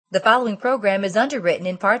The following program is underwritten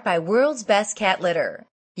in part by World's Best Cat Litter.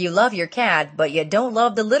 You love your cat, but you don't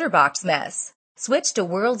love the litter box mess. Switch to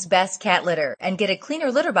World's Best Cat Litter and get a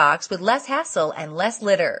cleaner litter box with less hassle and less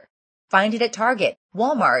litter. Find it at Target,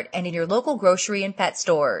 Walmart, and in your local grocery and pet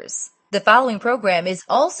stores. The following program is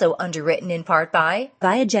also underwritten in part by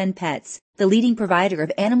Viagen Pets, the leading provider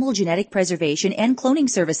of animal genetic preservation and cloning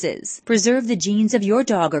services. Preserve the genes of your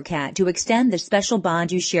dog or cat to extend the special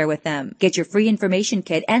bond you share with them. Get your free information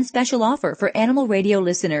kit and special offer for Animal Radio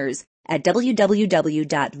listeners at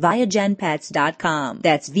www.viagenpets.com.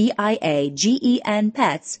 That's VIAGEN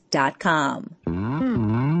Pets.com.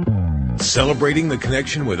 Celebrating the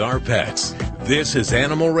connection with our pets. This is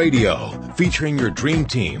Animal Radio, featuring your dream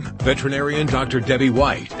team, veterinarian Dr. Debbie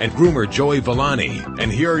White and groomer Joey Villani.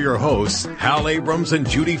 And here are your hosts, Hal Abrams and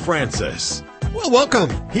Judy Francis. Well,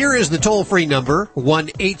 welcome. Here is the toll-free number,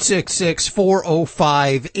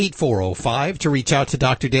 1-866-405-8405, to reach out to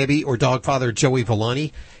Dr. Debbie or Dog Father Joey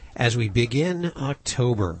Villani as we begin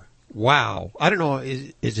October. Wow. I don't know,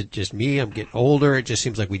 is it just me? I'm getting older. It just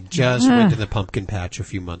seems like we just went to the pumpkin patch a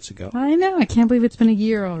few months ago. I know. I can't believe it's been a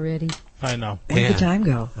year already. I know. Where did the time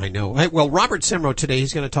go? I know. Well, Robert Semro today,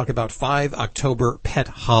 he's going to talk about 5 October pet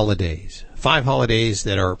holidays. 5 holidays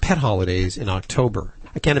that are pet holidays in October.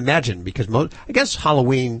 I can't imagine because I guess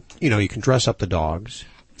Halloween, you can dress up the dogs.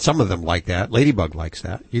 Some of them like that. Ladybug likes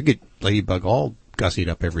that. You get Ladybug all gussied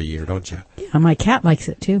up every year, don't you? Yeah, my cat likes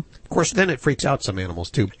it too. Of course, then it freaks out some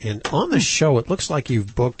animals too. And on the show, it looks like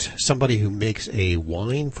you've booked somebody who makes a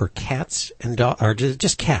wine for cats and dogs, or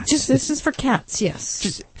just cats. This is for cats, yes.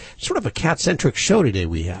 Just sort of a cat-centric show today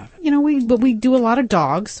we have. But we do a lot of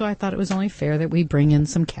dogs, so I thought it was only fair that we bring in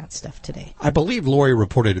some cat stuff today. I believe Lori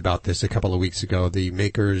reported about this a couple of weeks ago, the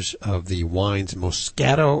makers of the wines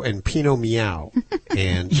Moscato and Pinot Meow.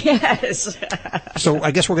 And yes. So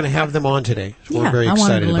I guess we're going to have them on today. So Yeah, we're very excited I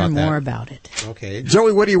wanted to learn about that. more about it. Okay.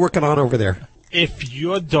 Joey, what are you working on over there? If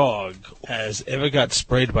your dog has ever got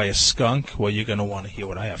sprayed by a skunk, well, you're going to want to hear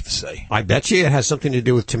what I have to say. I bet you it has something to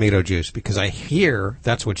do with tomato juice, because I hear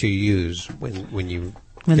that's what you use when you When your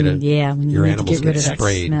you need to animals get rid get of that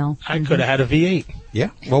sprayed. smell. I could have had a V8.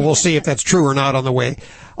 Yeah. Well, we'll see if that's true or not on the way.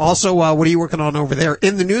 Also, what are you working on over there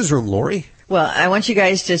in the newsroom, Lori? Well, I want you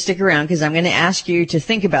guys to stick around because I'm going to ask you to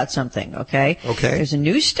think about something, okay? Okay. There's a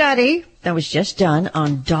new study that was just done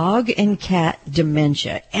on dog and cat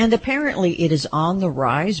dementia, and apparently it is on the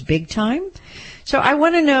rise big time. So I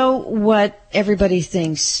want to know what everybody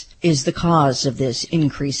thinks is the cause of this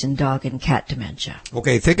increase in dog and cat dementia.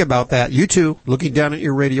 Okay, think about that. You two, looking down at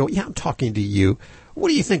your radio. Yeah, I'm talking to you. What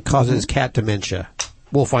do you think causes cat dementia?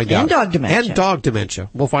 We'll find out. And dog dementia. And dog dementia.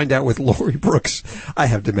 We'll find out with Lori Brooks. I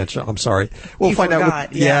have dementia. I'm sorry. We'll You find forgot,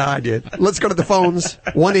 out. yeah. I did. Let's go to the phones.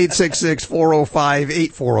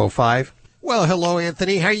 1-866-405-8405. Well, hello,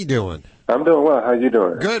 Anthony. How you doing? I'm doing well. How you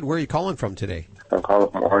doing? Good. Where are you calling from today? I'm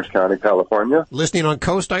calling from Orange County, California. Listening on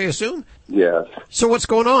Coast, I assume? Yes. So what's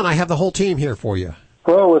going on? I have the whole team here for you.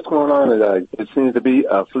 Well, what's going on is it seems to be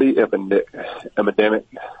a flea epidemic,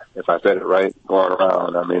 if I said it right, going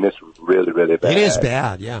around. I mean, it's really, really bad. It is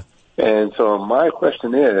bad, yeah. And so my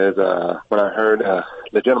question is, when I heard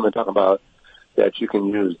the gentleman talk about that you can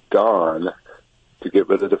use Dawn to get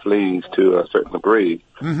rid of the fleas to a certain degree,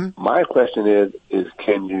 my question is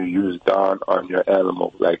can you use Dawn on your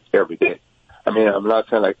animal like every day? I mean, I'm not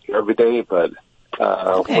saying like every day, but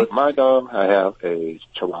with my dog, I have a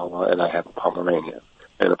Chihuahua and I have a Pomeranian.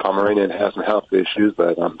 And the Pomeranian has some health issues,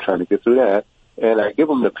 but I'm trying to get through that. And I give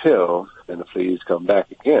them the pill, and the fleas come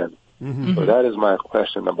back again. So that is my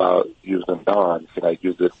question about using Dawn. Can I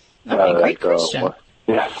use it? Great question.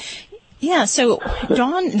 Yeah, so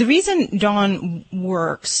Dawn, the reason Dawn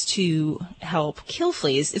works to help kill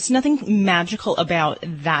fleas, it's nothing magical about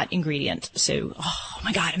that ingredient. So, oh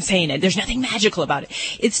my God, I'm saying it. There's nothing magical about it.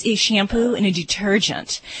 It's a shampoo and a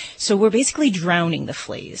detergent. So we're basically drowning the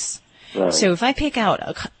fleas. Right. So if I pick out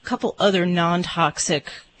a couple other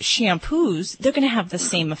non-toxic shampoos, they're going to have the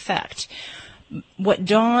same effect. What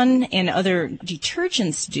Dawn and other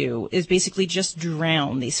detergents do is basically just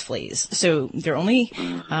drown these fleas. So they're only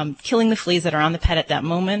killing the fleas that are on the pet at that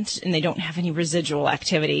moment, and they don't have any residual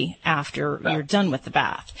activity after you're done with the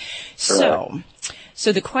bath.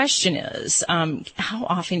 So the question is, how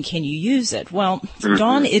often can you use it? Well,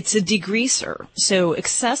 Dawn, it's a degreaser. So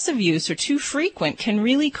excessive use or too frequent can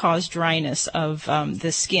really cause dryness of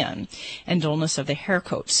the skin and dullness of the hair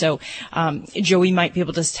coat. So Joey might be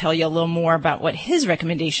able to tell you a little more about what his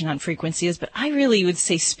recommendation on frequency is, but I really would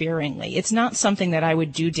say sparingly. It's not something that I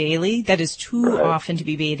would do daily. That is too often to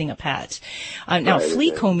be bathing a pet. Now, flea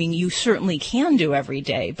combing you certainly can do every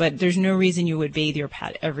day, but there's no reason you would bathe your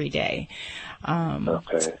pet every day.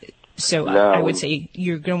 Okay. So Now, I would say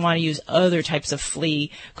you're going to want to use other types of flea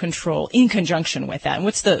control in conjunction with that. And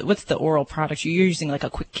what's the oral product you're using? Like a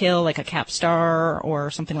Quick Kill, like a Capstar, or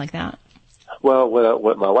something like that? Well,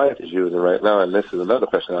 what my wife is using right now, and this is another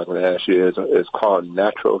question I was going to ask you, is called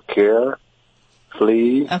Natural Care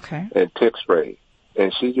Flea and Tick Spray,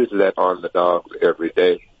 and she uses that on the dogs every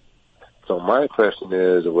day. So my question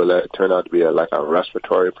is, will that turn out to be like a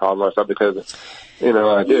respiratory problem or something? Because,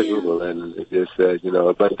 I did Google it, and it just says,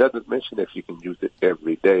 but it doesn't mention if you can use it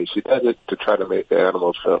every day. She does it to try to make the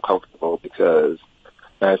animals feel comfortable because,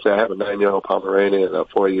 like I said, I have a 9-year-old Pomeranian and a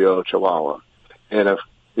 4-year-old Chihuahua. And if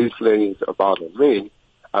these fleas are bothering me,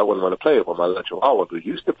 I wouldn't want to play with my little Chihuahua who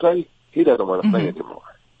used to play. He doesn't want to play anymore.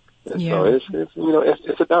 And so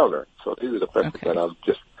it's a downer. So these are the questions that I'm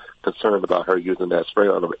just concerned about her using that spray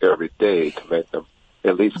on them every day to make them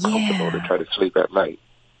at least comfortable to try to sleep at night.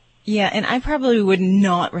 Yeah, and I probably would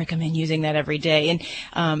not recommend using that every day.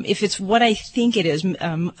 And if it's what I think it is,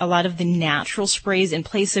 a lot of the natural sprays, in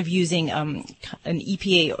place of using an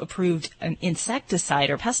EPA-approved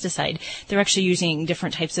insecticide or pesticide, they're actually using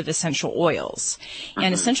different types of essential oils.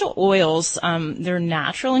 And essential oils, they're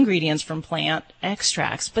natural ingredients from plant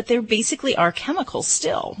extracts, but they're basically are chemicals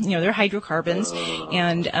still. They're hydrocarbons,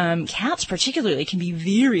 and cats particularly can be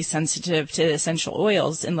very sensitive to essential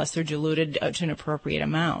oils unless they're diluted to an appropriate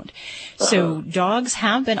amount. So dogs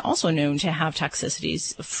have been also known to have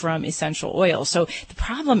toxicities from essential oils. So the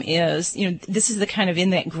problem is, this is the kind of in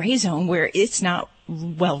that gray zone where it's not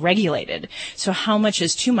well regulated. So how much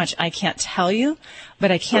is too much, I can't tell you,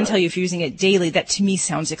 but I can tell you if you're using it daily, that to me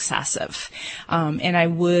sounds excessive. And I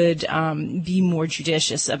would be more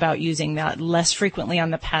judicious about using that less frequently on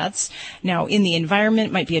the pets. Now, in the environment,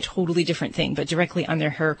 it might be a totally different thing, but directly on their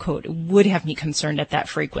hair coat would have me concerned at that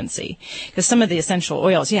frequency. Because some of the essential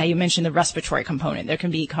oils, you mentioned the respiratory component. There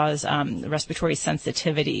can be respiratory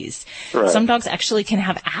sensitivities. Right. Some dogs actually can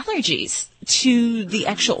have allergies to the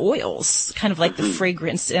actual oils, kind of like the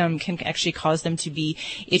fragrance can actually cause them to be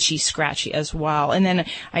itchy, scratchy as well. And then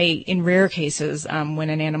in rare cases, when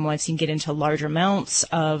an animal I've seen get into large amounts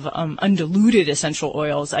of undiluted essential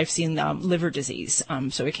oils, I've seen liver disease.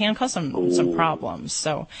 So it can cause some problems.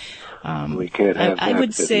 So we can't have I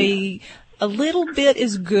would say a little bit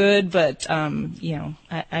is good, but,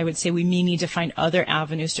 I would say we may need to find other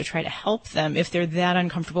avenues to try to help them. If they're that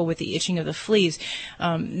uncomfortable with the itching of the fleas,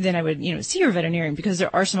 then I would, see your veterinarian, because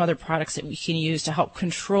there are some other products that we can use to help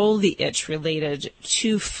control the itch related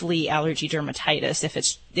to flea allergy dermatitis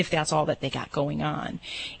if that's all that they got going on.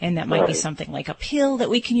 And that might be something like a pill that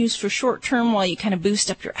we can use for short term while you kind of boost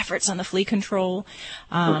up your efforts on the flea control,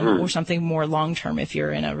 or something more long term if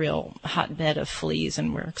you're in a real hotbed of fleas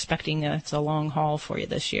and we're expecting it's a long haul for you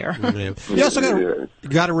this year. You also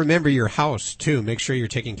got to remember your house too. Make sure you're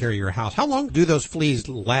taking care of your house. How long do those fleas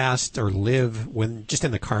last or live when just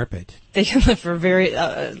in the carpet? They can live for very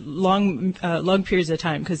long periods of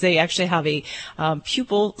time because they actually have a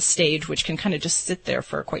pupal stage which can kind of just sit there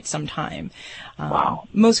for quite some time. Wow.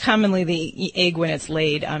 Most commonly, the egg, when it's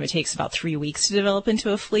laid, it takes about 3 weeks to develop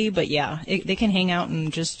into a flea. But they can hang out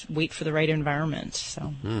and just wait for the right environment.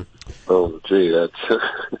 So. Oh, gee,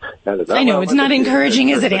 that is. I know it's not encouraging,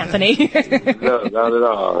 is it, Anthony? No, not at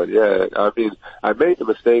all. Yeah, I mean, I made the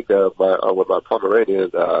mistake of with my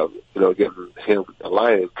Pomeranian, getting him a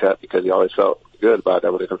lion cut because he always felt good about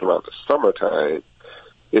that when it comes around the summertime.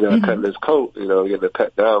 Cutting his coat, getting it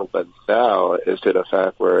cut down. But now it's to the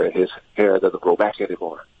fact where his hair doesn't grow back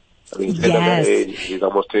anymore. I mean, he's at that age. He's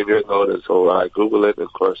almost 10 years old, and so I Google it, and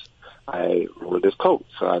of course, I ruined his coat.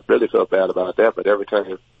 So I really feel bad about that. But every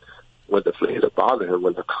time when the fleas are bothering him,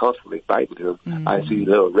 when they're constantly biting him, I see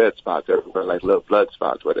little red spots everywhere, like little blood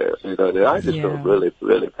spots where they're, I just feel really,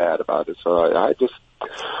 really bad about it. So I just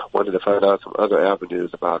wanted to find out some other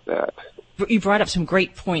avenues about that. You brought up some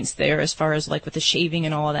great points there as far as like with the shaving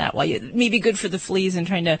and all of that. While it may be good for the fleas and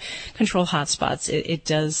trying to control hot spots, it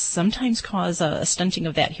does sometimes cause a stunting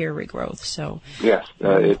of that hair regrowth. So yes,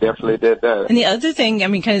 it definitely did that. And the other thing, I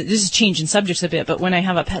mean, kind of this is changing subjects a bit, but when I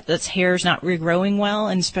have a pet that's hair is not regrowing well,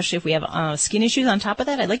 and especially if we have skin issues on top of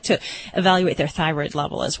that, I'd like to evaluate their thyroid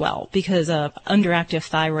level as well, because underactive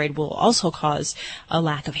thyroid will also cause a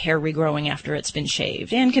lack of hair regrowing after it's been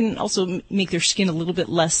shaved, and can also make their skin a little bit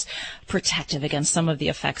less protective against some of the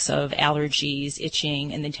effects of allergies,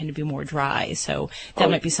 itching, and they tend to be more dry. So that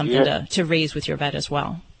might be something to raise with your vet as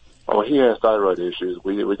well. Oh, he has thyroid issues.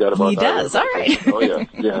 We got him on. He does. All right. Oh yeah,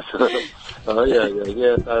 yes. Oh yeah. He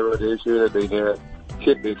has thyroid issues, and they had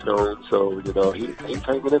kidney stone, so, you know, he's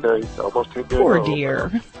hanging in there. He's almost 10 years Poor old.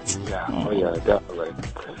 dear. Yeah, oh yeah, definitely.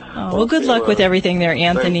 Oh, well, good luck with everything there,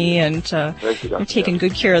 Anthony, and Thank you, you're taking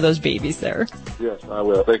good care of those babies there. Yes, I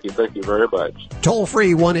will. Thank you very much. Toll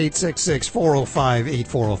free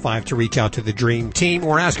 1-866-405-8405 to reach out to the Dream Team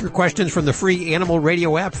or ask your questions from the free Animal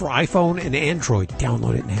Radio app for iPhone and Android.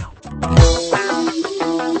 Download it now.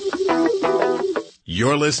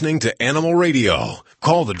 You're listening to Animal Radio.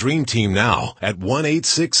 Call the Dream Team now at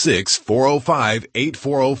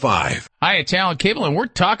 1-866-405-8405. Hi, it's Alan Cable, and we're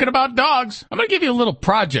talking about dogs. I'm going to give you a little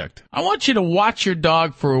project. I want you to watch your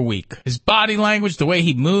dog for a week. His body language, the way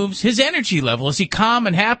he moves, his energy level. Is he calm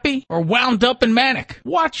and happy or wound up and manic?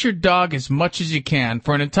 Watch your dog as much as you can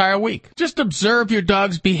for an entire week. Just observe your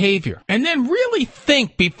dog's behavior and then really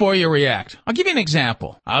think before you react. I'll give you an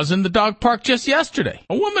example. I was in the dog park just yesterday.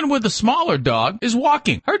 A woman with a smaller dog is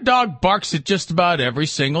walking. Her dog barks at just about every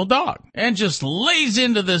single dog and just lays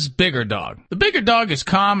into this bigger dog. The bigger dog is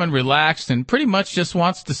calm and relaxed and pretty much just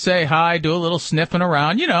wants to say hi, do a little sniffing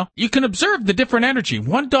around. You know, you can observe the different energy.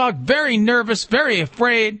 One dog, very nervous, very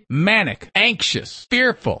afraid, manic, anxious,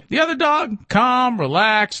 fearful. The other dog, calm,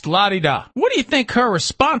 relaxed, la-di-da. What do you think her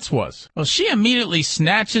response was? Well, she immediately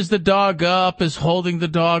snatches the dog up, is holding the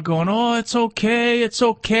dog, going, oh, it's okay, it's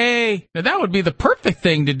okay. Now, that would be the perfect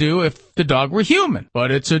thing to do if the dog were human,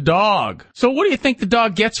 but it's a dog. So what do you think the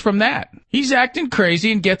dog gets from that? He's acting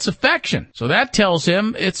crazy and gets affection. So that tells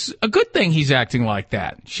him it's a good thing he's acting like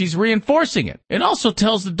that. She's reinforcing it. It also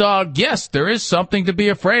tells the dog, yes, there is something to be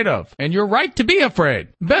afraid of, and you're right to be afraid.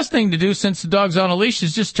 The best thing to do since the dog's on a leash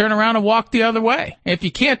is just turn around and walk the other way. And if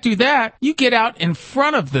you can't do that, you get out in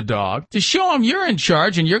front of the dog to show him you're in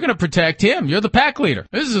charge and you're going to protect him. You're the pack leader.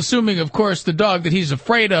 This is assuming, of course, the dog that he's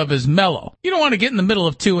afraid of is mellow. You don't want to get in the middle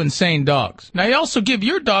of two insane dogs. Now, you also give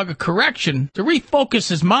your dog a correction to refocus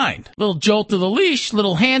his mind. Little jolt of the leash,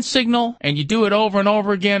 little hand signal, and you do it over and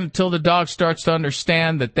over again until the dog starts to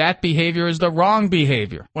understand that that behavior is the wrong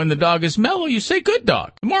behavior. When the dog is mellow, you say, good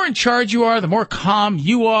dog. The more in charge you are, the more calm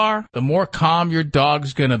you are, the more calm your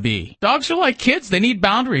dog's gonna be. Dogs are like kids. They need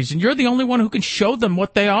boundaries, and you're the only one who can show them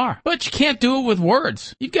what they are. But you can't do it with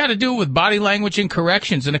words. You've got to do it with body language and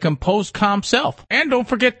corrections and a composed, calm self. And don't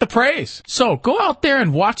forget the praise. So go out there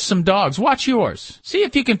and watch some dogs. Watch yours. See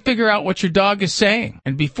if you can figure out what your dog is saying.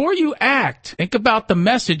 And before you act, think about the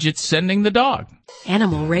message it's sending the dog.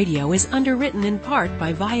 Animal Radio is underwritten in part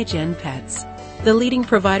by Viagen Pets, the leading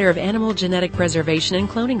provider of animal genetic preservation and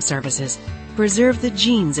cloning services. Preserve the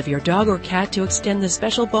genes of your dog or cat to extend the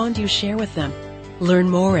special bond you share with them. Learn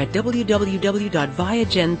more at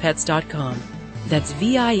www.viagenpets.com. That's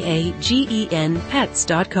VIAGEN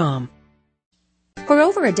pets.com. For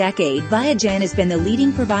over a decade, Viagen has been the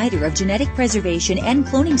leading provider of genetic preservation and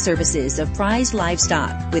cloning services of prized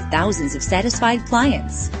livestock with thousands of satisfied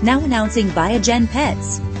clients. Now announcing Viagen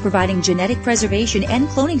Pets, providing genetic preservation and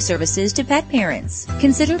cloning services to pet parents.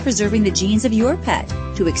 Consider preserving the genes of your pet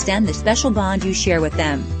to extend the special bond you share with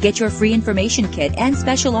them. Get your free information kit and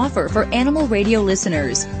special offer for Animal Radio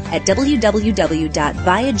listeners at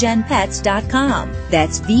www.viagenpets.com.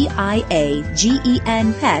 That's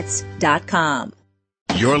VIAGEN pets.com.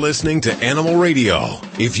 You're listening to Animal Radio.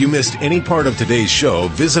 If you missed any part of today's show,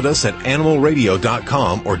 visit us at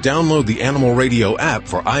animalradio.com or download the Animal Radio app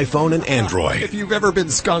for iPhone and Android. If you've ever been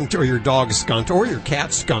skunked or your dog skunked or your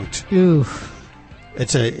cat skunked,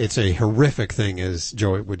 it's a horrific thing, as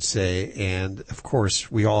Joey would say. And of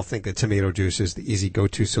course, we all think that tomato juice is the easy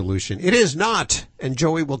go-to solution. It is not. And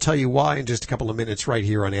Joey will tell you why in just a couple of minutes right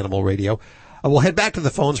here on Animal Radio. We'll head back to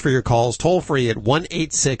the phones for your calls, toll free at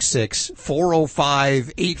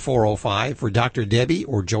 1-866-405-8405 for Dr. Debbie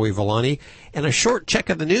or Joey Villani. And a short check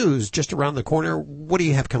of the news just around the corner. What do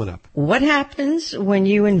you have coming up? What happens when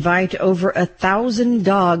you invite over 1,000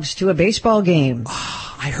 dogs to a baseball game?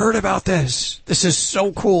 I heard about this. This is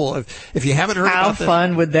so cool. If you haven't heard about this. How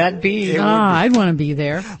fun would that be? I'd want to be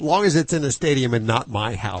there. As long as it's in a stadium and not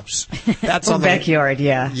my house. That's or on the backyard,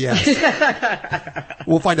 yeah. Yes.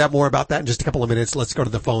 We'll find out more about that in just a couple of minutes. Let's go to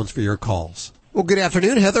the phones for your calls. Well, good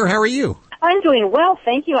afternoon, Heather. How are you? I'm doing well,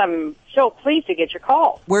 thank you. I'm so pleased to get your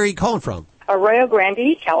call. Where are you calling from? Arroyo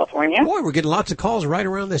Grande, California. Boy, we're getting lots of calls right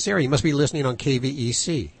around this area. You must be listening on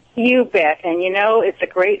KVEC. You bet. And you know, it's a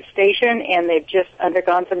great station, and they've just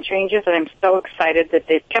undergone some changes, and I'm so excited that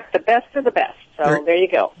they've kept the best of the best. So there you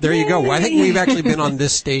go. There you go. Well, I think we've actually been on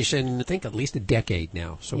this station, I think, at least a decade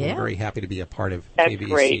now. So we're very happy to be a part of KVEC.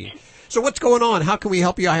 Great. So what's going on? How can we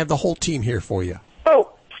help you? I have the whole team here for you.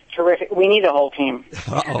 Oh, terrific. We need a whole team.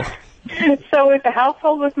 Uh-oh. So it's a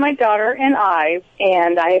household with my daughter and I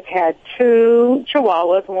have had 2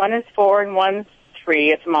 Chihuahuas. One is 4 and one's 3.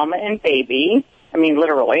 It's Mama and Baby. I mean,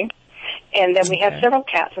 literally. And then we have several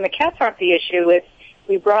cats, and the cats aren't the issue.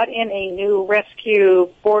 We brought in a new rescue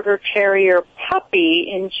border terrier puppy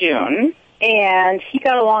in June, and he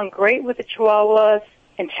got along great with the Chihuahuas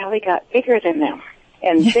until he got bigger than them.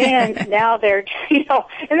 And then now they're,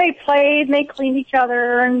 and they played and they cleaned each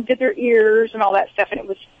other and did their ears and all that stuff, and it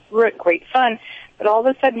was great fun. But all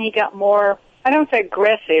of a sudden he got more, I don't say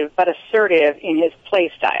aggressive, but assertive in his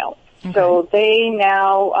play style. Okay. So they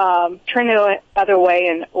now turn the other way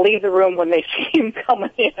and leave the room when they see him coming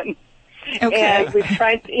in. Okay. And we've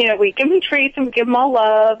tried, we give them treats and we give them all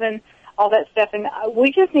love and all that stuff. And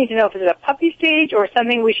we just need to know if it's a puppy stage or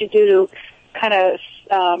something we should do to kind of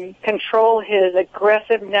control his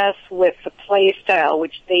aggressiveness with the play style,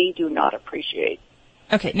 which they do not appreciate.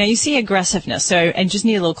 Okay, now you see aggressiveness, so I just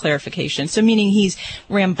need a little clarification. So meaning he's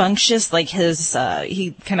rambunctious, like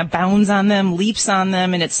he kind of bounds on them, leaps on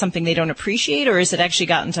them, and it's something they don't appreciate, or is it actually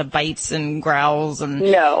gotten to bites and growls and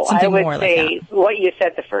no, something I would more say like that? What you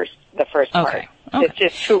said the first part. Okay. It's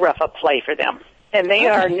just too rough a play for them. And they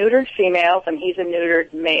are neutered females, and he's a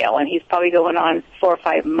neutered male, and he's probably going on 4 or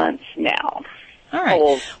 5 months now. All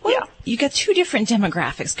right. Well, you got two different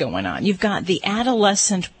demographics going on. You've got the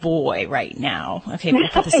adolescent boy right now. Okay, we'll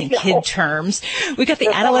put this in kid terms. We got the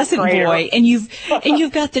adolescent boy, and you've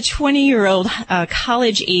got the 20-year-old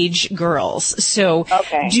college age girls. So,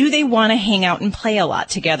 do they want to hang out and play a lot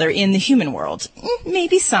together in the human world?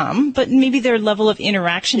 Maybe some, but maybe their level of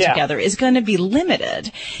interaction together is going to be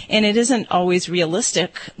limited, and it isn't always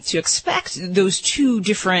realistic to expect those two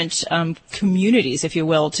different communities, if you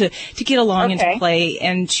will, to get along and to play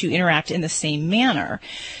and to interact in the same manner.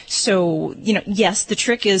 So, yes, the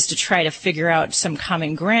trick is to try to figure out some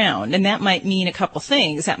common ground, and that might mean a couple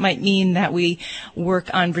things. That might mean that we work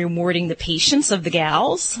on rewarding the patience of the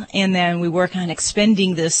gals, and then we work on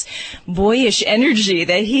expending this boyish energy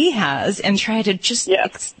that he has and try to just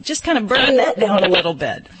kind of burn that down a little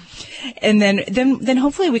bit. And then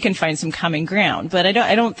hopefully we can find some common ground. But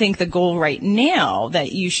I don't think the goal right now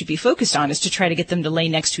that you should be focused on is to try to get them to lay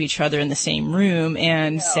next to each other in the same room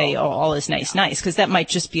and say, oh, all is nice, because that might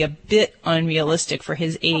just be a bit unrealistic for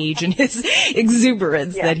his age and his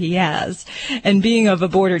exuberance that he has. And being of a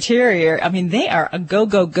border terrier, I mean, they are a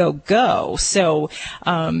go. So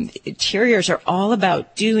terriers are all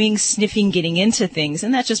about doing, sniffing, getting into things,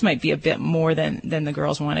 and that just might be a bit more than the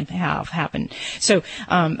girls want to have happen. So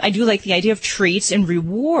I do like the idea of treats and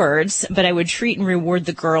rewards, but I would treat and reward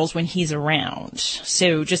the girls when he's around.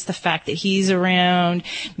 So just the fact that he's around,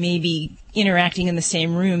 maybe interacting in the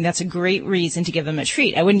same room, that's a great reason to give them a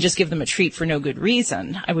treat. I wouldn't just give them a treat for no good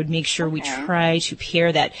reason. I would make sure we try to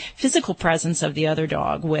pair that physical presence of the other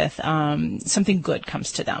dog with something good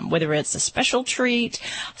comes to them, whether it's a special treat,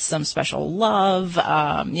 some special love,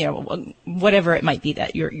 whatever it might be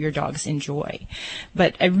that your dogs enjoy.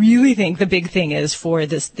 But I really think the big thing is for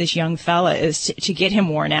this young fella is to get him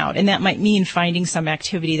worn out, and that might mean finding some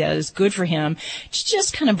activity that is good for him to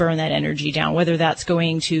just kind of burn that energy down, whether that's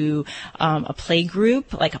going to a play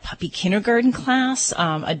group, like a puppy kindergarten class,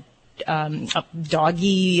 a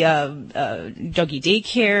doggy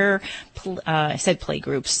daycare, I said play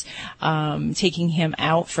groups, taking him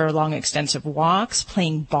out for long, extensive walks,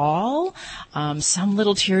 playing ball. Some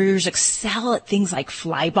little terriers excel at things like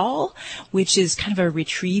fly ball, which is kind of a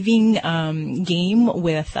retrieving game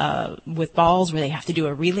with balls where they have to do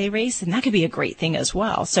a relay race, and that could be a great thing as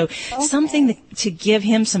well. So something to give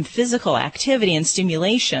him some physical activity and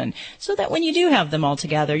stimulation, so that when you do have them all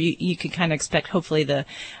together, you can kind of expect hopefully the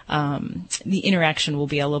interaction will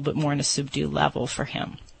be a little bit more on a subdued level for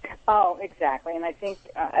him. Oh, exactly. And I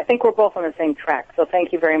think we're both on the same track. So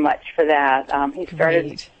thank you very much for that. He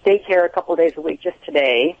started daycare a couple of days a week just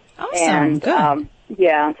today. Awesome. And, good.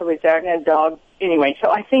 So we started a dog. Anyway, so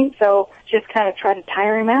I think just kind of try to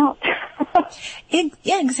tire him out.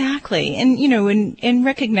 Yeah, exactly. And, and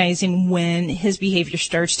recognizing when his behavior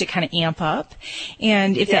starts to kind of amp up.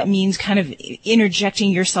 And if that means kind of interjecting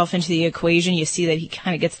yourself into the equation, you see that he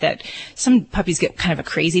kind of gets that. Some puppies get kind of a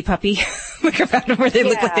crazy puppy, like around where they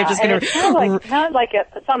look like they're just going to. Kind of like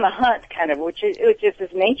it's on the hunt, kind of, which is his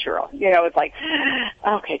nature. It's like,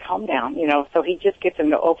 okay, calm down. So he just gets him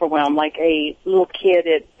to overwhelm like a little kid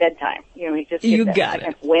at bedtime. He just gets that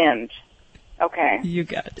second wind. Okay. You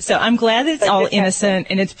got it. So I'm glad that it's all innocent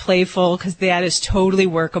and it's playful, because that is totally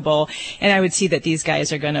workable. And I would see that these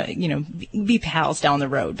guys are going to, be pals down the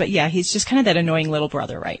road. But yeah, he's just kind of that annoying little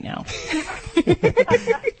brother right now.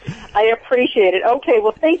 I I appreciate it. Okay,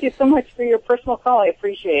 well, thank you so much for your personal call. I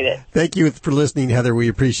appreciate it. Thank you for listening, Heather. We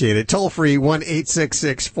appreciate it. Toll free,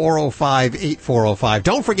 1-866-405-8405.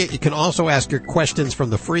 Don't forget, you can also ask your questions from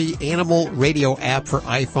the free Animal Radio app for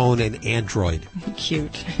iPhone and Android.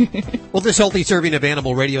 Cute. Well, this healthy serving of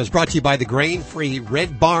Animal Radio is brought to you by the grain-free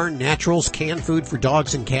Red Barn Naturals canned food for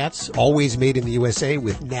dogs and cats, always made in the USA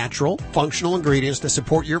with natural, functional ingredients to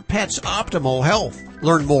support your pet's optimal health.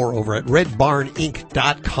 Learn more over at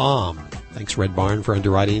redbarninc.com. Thanks, Red Barn, for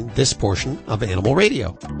underwriting this portion of Animal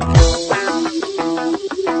Radio.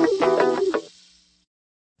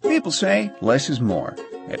 People say less is more.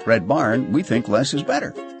 At Red Barn, we think less is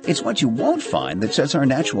better. It's what you won't find that sets our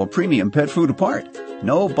natural premium pet food apart.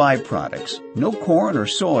 No byproducts, no corn or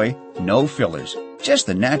soy, no fillers. Just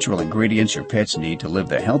the natural ingredients your pets need to live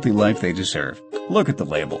the healthy life they deserve. Look at the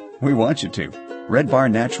label. We want you to. Red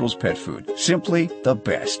Barn Naturals Pet Food. Simply the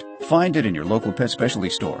best. Find it in your local pet specialty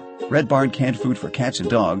store. Red Barn canned food for cats and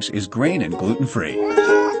dogs is grain and gluten-free.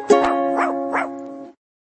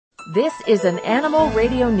 This is an Animal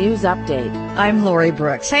Radio News Update. I'm Lori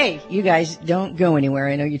Brooks. Hey, you guys don't go anywhere.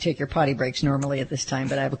 I know you take your potty breaks normally at this time,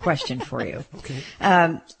 but I have a question for you. Okay.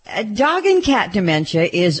 Dog and cat dementia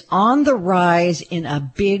is on the rise in a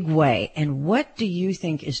big way. And what do you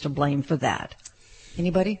think is to blame for that?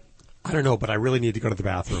 Anybody? I don't know, but I really need to go to the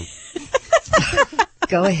bathroom.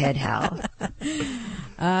 Go ahead, Hal.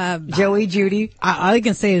 Joey, Judy? All I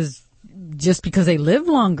can say is just because they live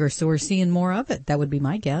longer, so we're seeing more of it. That would be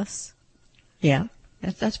my guess. Yeah,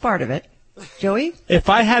 that's part of it. Joey? If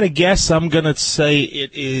I had a guess, I'm going to say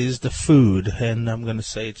it is the food, and I'm going to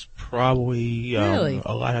say it's probably Really?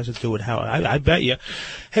 a lot has to do with how I bet you.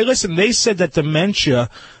 Hey, listen, they said that dementia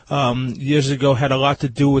years ago had a lot to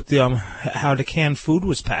do with the how the canned food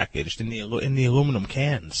was packaged in the aluminum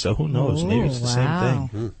cans. So who knows? Maybe it's the same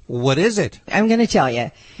thing. What is it? I'm going to tell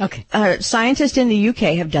you. Okay. Scientists in the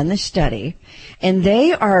UK have done this study, and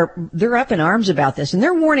they're up in arms about this, and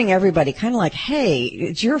they're warning everybody, kind of like, hey,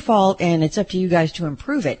 it's your fault, and it's up to you guys to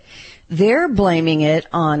improve it. They're blaming it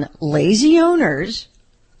on lazy owners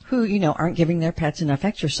who, aren't giving their pets enough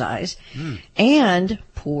exercise, and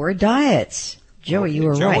poor diets. Joey, you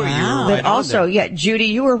were right. Wow. But also, Judy,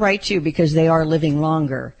 you were right too, because they are living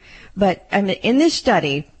longer. But in this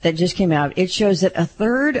study that just came out, it shows that a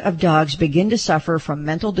third of dogs begin to suffer from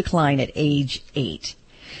mental decline at age 8.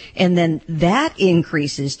 And then that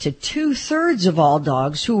increases to 2/3 of all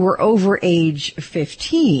dogs who were over age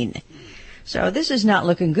 15. So this is not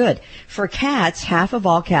looking good. For cats, half of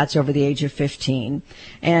all cats over the age of 15.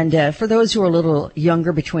 And for those who are a little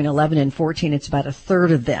younger, between 11 and 14, it's about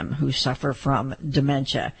 1/3 of them who suffer from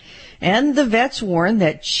dementia. And the vets warn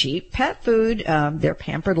that cheap pet food, their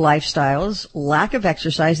pampered lifestyles, lack of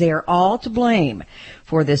exercise, they are all to blame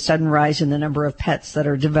for this sudden rise in the number of pets that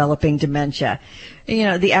are developing dementia.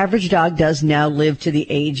 The average dog does now live to the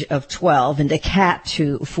age of 12 and a cat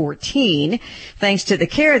to 14, thanks to the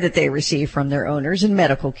care that they receive from their owners and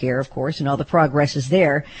medical care, of course, and all the progress is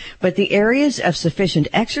there. But the areas of sufficient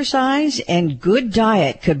exercise and good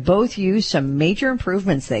diet could both use some major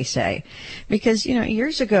improvements, they say. Because,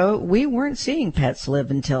 years ago, we weren't seeing pets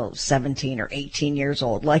live until 17 or 18 years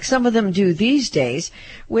old, like some of them do these days,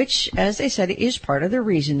 which, as they said, is part of the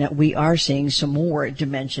reason that we are seeing some more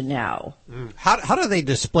dementia now. How do they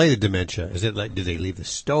display the dementia? Is it like, do they leave the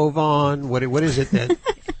stove on? What is it that?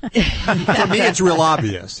 For me, it's real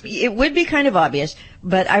obvious. It would be kind of obvious,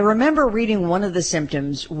 but I remember reading one of the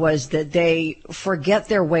symptoms was that they forget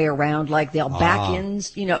their way around, like they'll back in,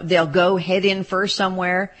 they'll go head in first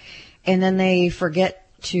somewhere, and then they forget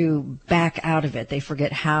to back out of it. They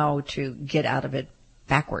forget how to get out of it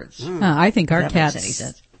backwards. I think our That makes any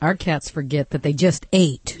sense. Our cats forget that they just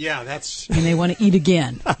ate. Yeah, that's... And they want to eat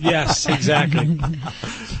again. Yes, exactly.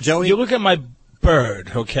 Joey? You look at my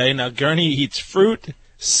bird, okay? Now, Gurney eats fruit,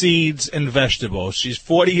 seeds, and vegetables. She's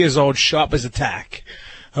 40 years old, sharp as a tack.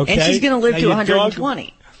 Okay? And she's going to live Now, to your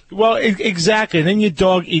 120. Well, exactly. Then your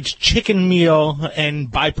dog eats chicken meal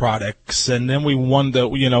and byproducts, and then we wonder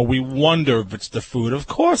if it's the food. Of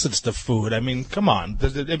course it's the food. I mean, come on.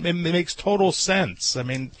 It makes total sense. I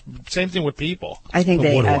mean, same thing with people. I think But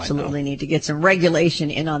they what do I absolutely need to get some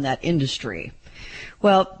regulation in on that industry.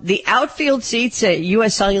 Well, the outfield seats at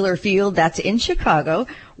U.S. Cellular Field, that's in Chicago,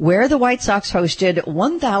 where the White Sox hosted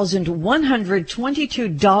 1,122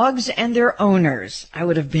 dogs and their owners. I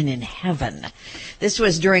would have been in heaven. This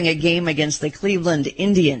was during a game against the Cleveland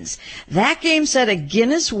Indians. That game set a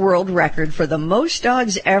Guinness World Record for the most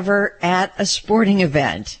dogs ever at a sporting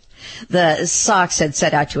event. The Sox had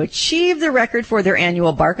set out to achieve the record for their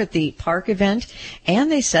annual Bark at the Park event,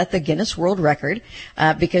 and they set the Guinness World Record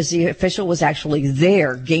because the official was actually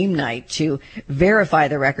there game night to verify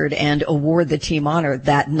the record and award the team honor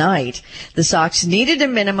that night. The Sox needed a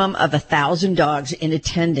minimum of 1,000 dogs in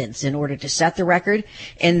attendance in order to set the record,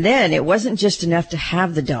 and then it wasn't just enough to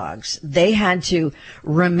have the dogs. They had to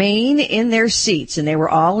remain in their seats, and they were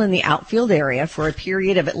all in the outfield area for a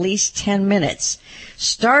period of at least 10 minutes.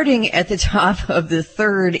 Starting at the top of the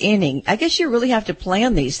third inning. I guess you really have to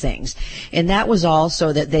plan these things. And that was all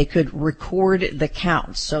so that they could record the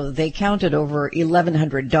counts. So they counted over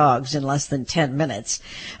 1,100 dogs in less than 10 minutes.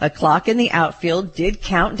 A clock in the outfield did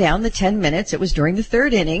count down the 10 minutes. It was during the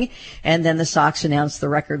third inning. And then the Sox announced the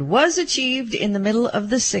record was achieved in the middle of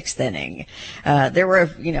the sixth inning. There were,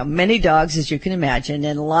 many dogs, as you can imagine,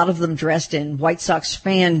 and a lot of them dressed in White Sox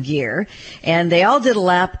fan gear. And they all did a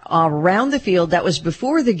lap around the field. That was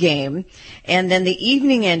before the game, and then the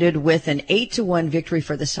evening ended with an 8-1 victory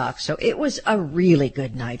for the Sox. So it was a really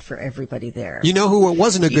good night for everybody there. You know who it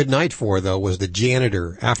wasn't a good night for, though, was the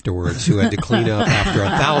janitor afterwards who had to clean up after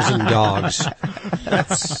 1,000 dogs.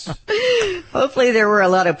 Hopefully there were a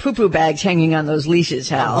lot of poo-poo bags hanging on those leashes,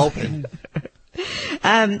 Hal.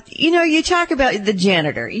 I'm hoping. You talk about the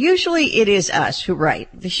janitor. Usually it is us the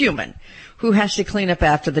human, who has to clean up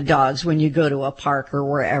after the dogs when you go to a park or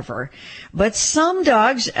wherever. But some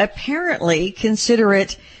dogs apparently consider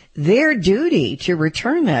it their duty to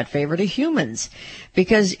return that favor to humans.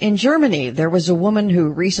 Because in Germany, there was a woman who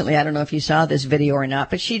recently, I don't know if you saw this video or not,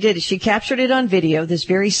 but she captured it on video, this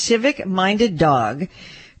very civic-minded dog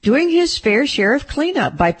doing his fair share of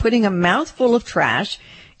cleanup by putting a mouthful of trash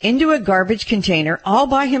into a garbage container all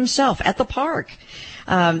by himself at the park.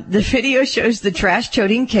 The video shows the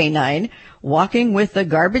trash-toting canine walking with the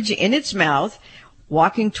garbage in its mouth,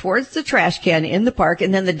 walking towards the trash can in the park,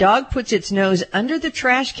 and then the dog puts its nose under the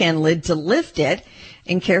trash can lid to lift it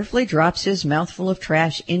and carefully drops his mouthful of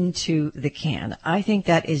trash into the can. I think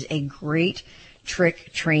that is a great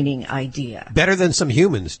trick training idea. Better than some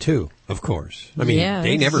humans, too, of course. I mean,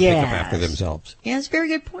 they never pick up after themselves. Yeah, that's a very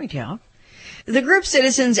good point, Hal. The group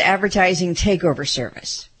Citizens Advertising Takeover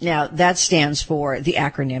Service. Now, that stands for, the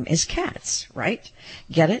acronym is CATS, right?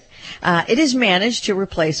 Get it? It is managed to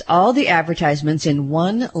replace all the advertisements in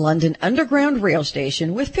one London Underground rail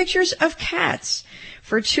station with pictures of cats.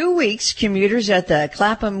 For 2 weeks, commuters at the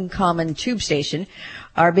Clapham Common tube station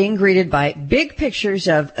are being greeted by big pictures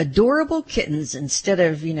of adorable kittens instead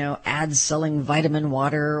of, ads selling vitamin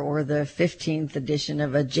water or the 15th edition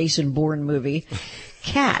of a Jason Bourne movie.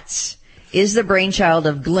 Cats is the brainchild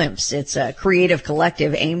of Glimpse. It's a creative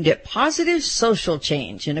collective aimed at positive social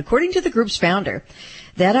change. And according to the group's founder,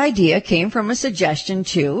 that idea came from a suggestion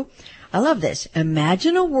to, I love this,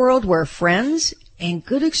 imagine a world where friends and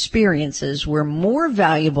good experiences were more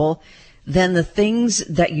valuable than the things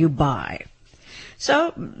that you buy.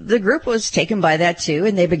 So the group was taken by that too,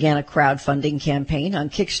 and they began a crowdfunding campaign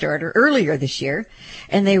on Kickstarter earlier this year,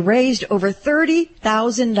 and they raised over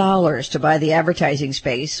 $30,000 to buy the advertising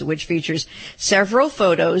space, which features several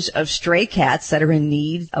photos of stray cats that are in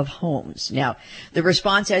need of homes. Now, the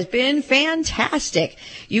response has been fantastic.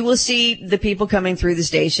 You will see the people coming through the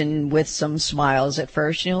station with some smiles at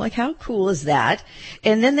first, like how cool is that?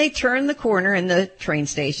 And then they turn the corner in the train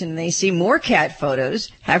station and they see more cat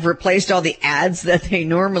photos, have replaced all the ads that they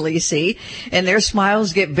normally see, and their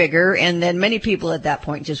smiles get bigger, and then many people at that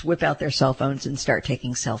point just whip out their cell phones and start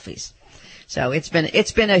taking selfies. So it's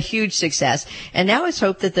been a huge success, and now it's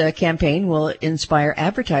hoped that the campaign will inspire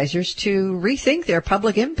advertisers to rethink their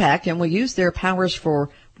public impact and will use their powers for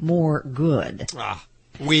more good.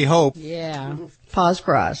 We hope. Yeah. Paws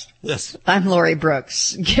crossed. Yes. I'm Lori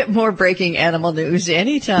Brooks. Get more breaking animal news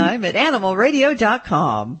anytime at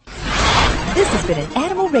animalradio.com. This has been an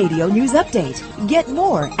Animal Radio News Update. Get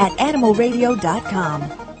more at animalradio.com.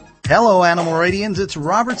 Hello, Animal Radians. It's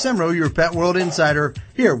Robert Semro, your Pet World Insider,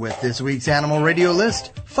 here with this week's Animal Radio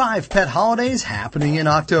list, 5 pet holidays happening in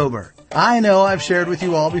October. I know I've shared with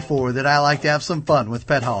you all before that I like to have some fun with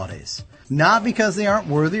pet holidays. Not because they aren't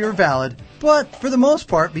worthy or valid, but for the most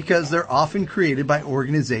part because they're often created by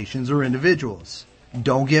organizations or individuals.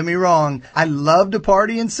 Don't get me wrong, I love to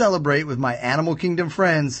party and celebrate with my Animal Kingdom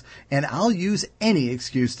friends, and I'll use any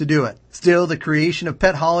excuse to do it. Still, the creation of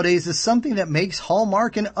pet holidays is something that makes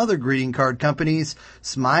Hallmark and other greeting card companies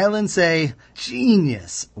smile and say,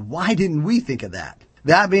 genius, why didn't we think of that?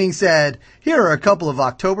 That being said, here are a couple of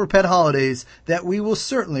October pet holidays that we will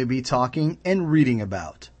certainly be talking and reading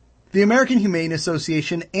about. The American Humane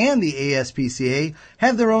Association and the ASPCA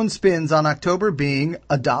have their own spins on October being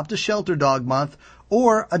Adopt a Shelter Dog Month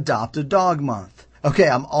or Adopt a Dog Month. Okay,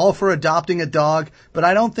 I'm all for adopting a dog, but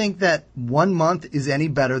I don't think that 1 month is any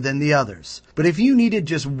better than the others. But if you needed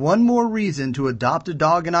just one more reason to adopt a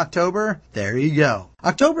dog in October, there you go.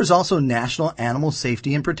 October is also National Animal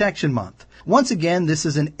Safety and Protection Month. Once again, this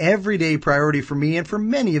is an everyday priority for me and for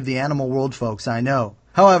many of the animal world folks I know.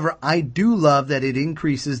 However, I do love that it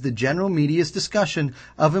increases the general media's discussion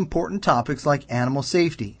of important topics like animal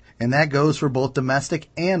safety, and that goes for both domestic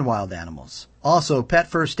and wild animals. Also,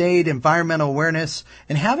 pet first aid, environmental awareness,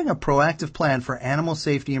 and having a proactive plan for animal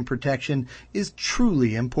safety and protection is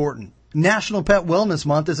truly important. National Pet Wellness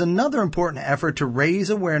Month is another important effort to raise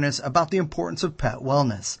awareness about the importance of pet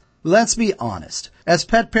wellness. Let's be honest. As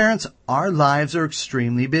pet parents, our lives are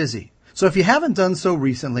extremely busy. So if you haven't done so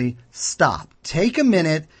recently, stop, take a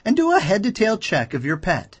minute, and do a head-to-tail check of your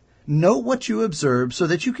pet. Note what you observe so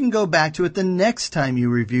that you can go back to it the next time you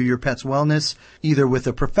review your pet's wellness, either with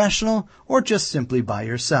a professional or just simply by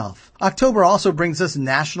yourself. October also brings us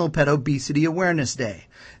National Pet Obesity Awareness Day.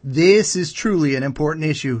 This is truly an important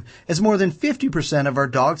issue, as more than 50% of our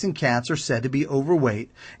dogs and cats are said to be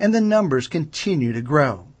overweight, and the numbers continue to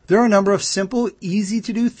grow. There are a number of simple,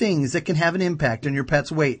 easy-to-do things that can have an impact on your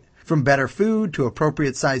pet's weight, from better food to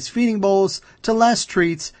appropriate-sized feeding bowls to less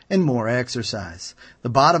treats and more exercise. The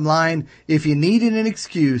bottom line, if you needed an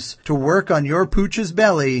excuse to work on your pooch's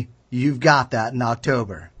belly, you've got that in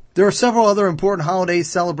October. There are several other important holidays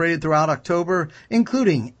celebrated throughout October,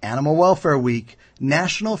 including Animal Welfare Week,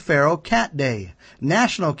 National Feral Cat Day,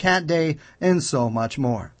 National Cat Day, and so much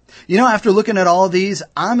more. You know, after looking at all these,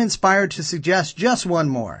 I'm inspired to suggest just one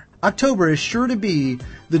more. October is sure to be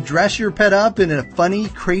the dress your pet up in a funny,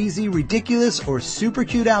 crazy, ridiculous, or super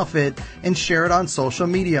cute outfit and share it on social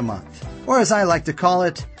media month. Or as I like to call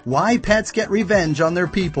it, why pets get revenge on their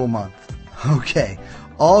people month. Okay,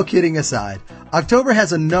 all kidding aside, October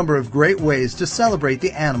has a number of great ways to celebrate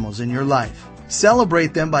the animals in your life.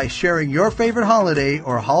 Celebrate them by sharing your favorite holiday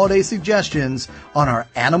or holiday suggestions on our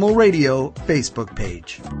Animal Radio Facebook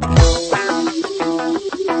page.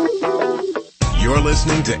 You're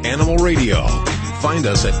listening to Animal Radio. Find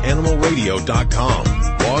us at animalradio.com.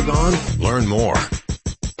 Log on, learn more.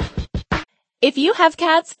 If you have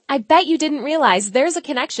cats, I bet you didn't realize there's a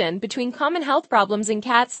connection between common health problems in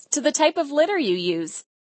cats to the type of litter you use.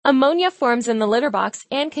 Ammonia forms in the litter box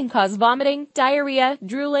and can cause vomiting, diarrhea,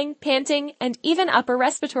 drooling, panting, and even upper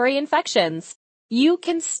respiratory infections. You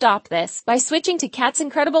can stop this by switching to Cat's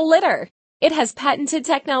Incredible Litter. It has patented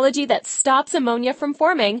technology that stops ammonia from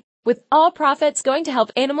forming, with all profits going to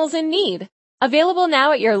help animals in need. Available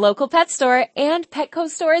now at your local pet store and Petco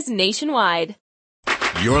stores nationwide.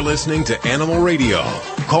 You're listening to Animal Radio.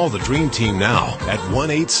 Call the Dream Team now at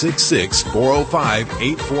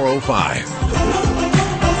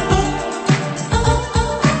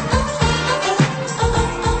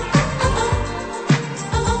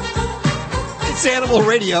It's Animal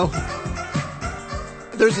Radio.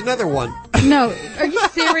 There's another one. No, are you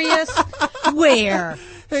serious? Where?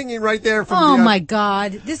 Hanging right there from Oh my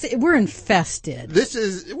God. We're infested.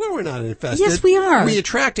 We're not infested. Yes, we are. We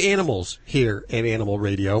attract animals here at Animal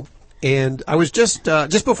Radio. And I was just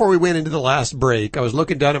before we went into the last break, I was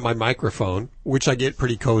looking down at my microphone, which I get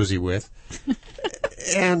pretty cozy with.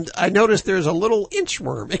 And I noticed there's a little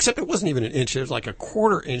inchworm, except it wasn't even an inch. It was like a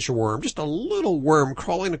 1/4 inch worm, just a little worm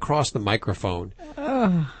crawling across the microphone.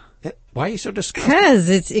 Oh. Why are you so disgusted? Because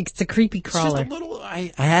it's a creepy crawler. It's just a little.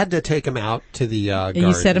 I had to take him out to the garden.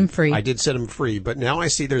 You set him free. I did set him free, but now I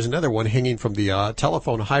see there's another one hanging from the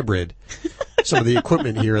telephone hybrid. Some of the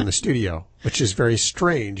equipment here in the studio, which is very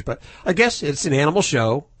strange. But I guess it's an animal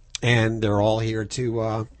show, and they're all here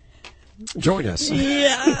to join us.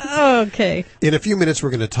 Yeah. Okay. In a few minutes,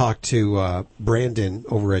 we're going to talk to Brandon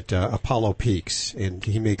over at Apollo Peaks, and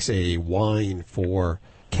he makes a wine for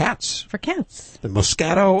cats. For cats. The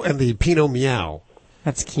Moscato and the Pinot Meow.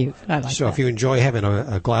 That's cute. I like So that. if you enjoy having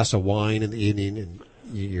a glass of wine in the evening and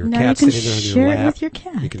your Now cat you can sitting there on share your it lap, with your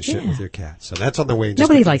cat. you can share it Yeah. with your cat. So that's on the way. in just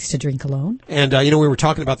Nobody a- likes to drink alone. And, we were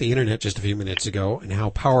talking about the internet just a few minutes ago and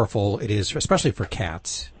how powerful it is, especially for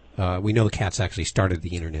cats. We know cats actually started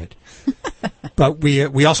the internet. But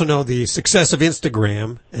we also know the success of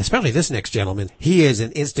Instagram, especially this next gentleman. He is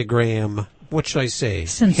an Instagram, what should I say?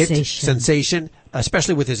 Sensation. Hit sensation,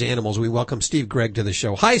 especially with his animals. We welcome Steve Gregg to the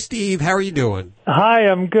show. Hi, Steve. How are you doing? Hi,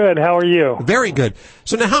 I'm good. How are you? Very good.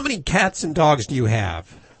 So now how many cats and dogs do you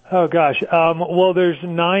have? Oh, gosh. Well, there's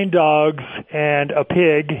 9 dogs and a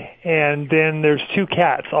pig, and then there's 2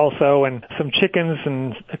 cats also, and some chickens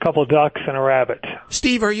and a couple of ducks and a rabbit.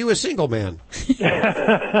 Steve, are you a single man?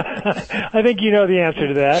 I think you know the answer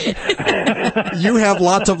to that. You have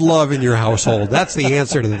lots of love in your household. That's the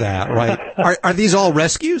answer to that, right? Are these all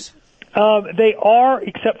rescues? They are,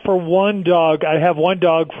 except for one dog. I have one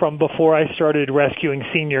dog from before I started rescuing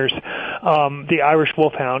seniors, the Irish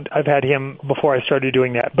Wolfhound. I've had him before I started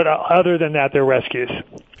doing that. But other than that, they're rescues.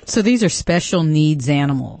 So these are special needs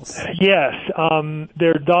animals. Yes.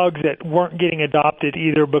 They're dogs that weren't getting adopted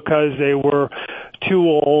either because they were too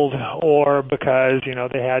old or because,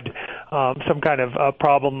 they had some kind of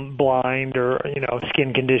problem, blind or,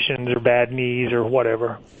 skin conditions or bad knees or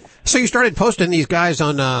whatever. So you started posting these guys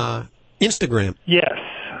on Instagram. Yes.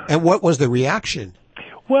 And what was the reaction?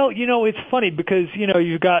 Well, it's funny because,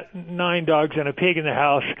 you've got 9 dogs and a pig in the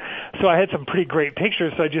house. So I had some pretty great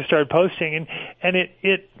pictures. So I just started posting and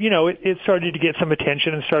it started to get some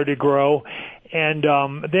attention and started to grow. And,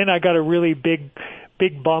 then I got a really big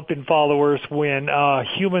bump in followers when,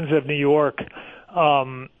 Humans of New York,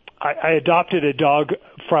 I adopted a dog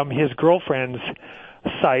from his girlfriend's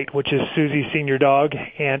site, which is Susie's Senior Dog.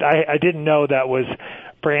 And I didn't know that was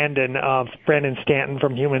Brandon Stanton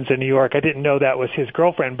from Humans in New York. I didn't know that was his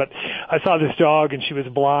girlfriend, but I saw this dog and she was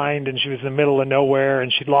blind and she was in the middle of nowhere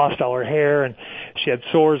and she'd lost all her hair and she had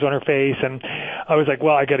sores on her face and I was like,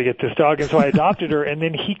 well, I got to get this dog. And so I adopted her and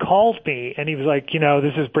then he called me and he was like,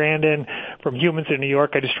 this is Brandon from Humans in New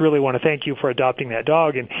York. I just really want to thank you for adopting that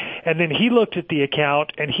dog. And then he looked at the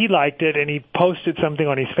account and he liked it and he posted something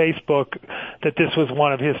on his Facebook that this was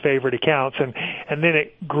one of his favorite accounts. And then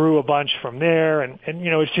it grew a bunch from there and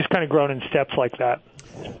it's just kind of grown in steps like that.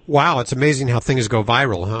 Wow, it's amazing how things go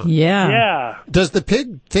viral, huh? Yeah. Yeah. Does the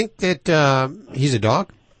pig think that he's a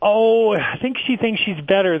dog? Oh, I think she thinks she's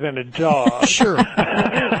better than a dog. Sure. I'm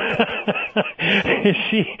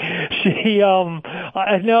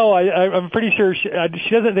pretty sure she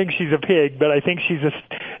doesn't think she's a pig, but I think she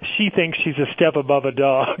thinks she's a step above a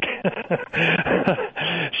dog.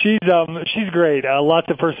 She's great. Lots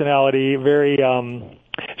of personality, very,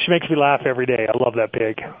 she makes me laugh every day. I love that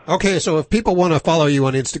pig. Okay, so if people want to follow you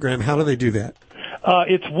on Instagram, how do they do that?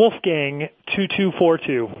 It's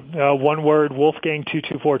Wolfgang2242. One word,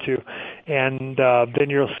 Wolfgang2242. And then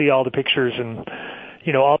you'll see all the pictures and,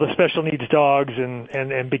 all the special needs dogs and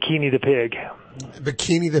Bikini the pig.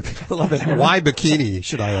 Bikini the pig. I love it. Why Bikini,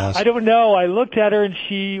 should I ask? I don't know. I looked at her and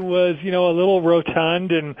she was, a little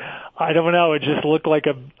rotund and I don't know. It just looked like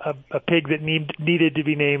a pig that needed to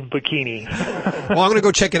be named Bikini. Well, I'm going to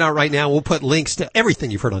go check it out right now. We'll put links to everything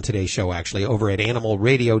you've heard on today's show, actually, over at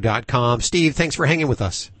animalradio.com. Steve, thanks for hanging with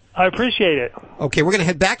us. I appreciate it. Okay, we're going to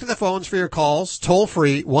head back to the phones for your calls. Toll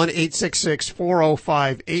free,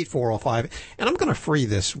 1-866-405-8405. And I'm going to free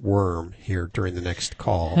this worm here during the next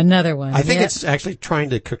call. Another one. I think it's actually trying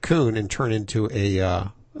to cocoon and turn into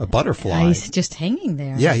a butterfly. He's just hanging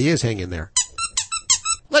there. Yeah, he is hanging there.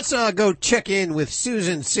 Let's go check in with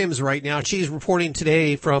Susan Sims right now. She's reporting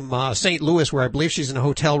today from St. Louis, where I believe she's in a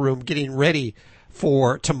hotel room getting ready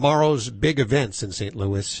for tomorrow's big events in St.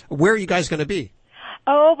 Louis. Where are you guys going to be?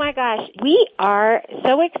 Oh my gosh, we are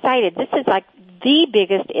so excited. This is like the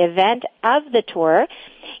biggest event of the tour.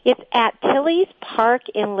 It's at Tilly's Park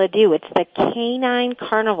in Ladue. It's the Canine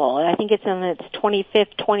Carnival. I think it's in its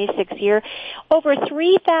 25th, 26th year. Over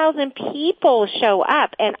 3,000 people show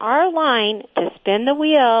up, and our line to spin the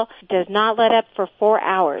wheel does not let up for 4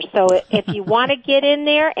 hours. So if you want to get in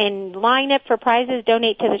there and line up for prizes,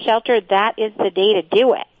 donate to the shelter, that is the day to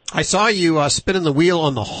do it. I saw you spinning the wheel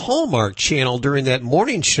on the Hallmark Channel during that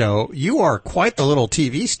morning show. You are quite the little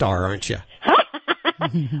TV star, aren't you?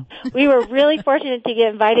 We were really fortunate to get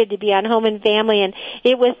invited to be on Home and Family, and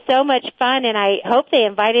it was so much fun, and I hope they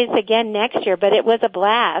invite us again next year, but it was a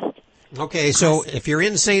blast. Okay, so if you're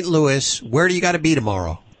in St. Louis, where do you got to be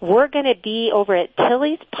tomorrow? We're going to be over at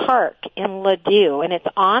Tilly's Park in Ladue, and it's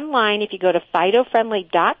online. If you go to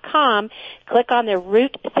FidoFriendly.com, click on the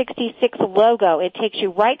Route 66 logo. It takes you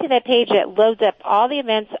right to that page that loads up all the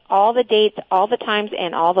events, all the dates, all the times,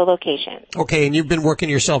 and all the locations. Okay, and you've been working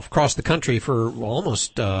yourself across the country for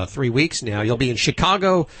almost 3 weeks now. You'll be in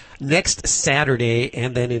Chicago next Saturday,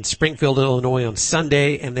 and then in Springfield, Illinois on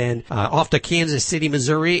Sunday, and then off to Kansas City,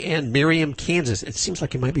 Missouri, and Merriam, Kansas. It seems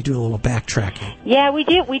like you might be doing a little backtracking. Yeah, we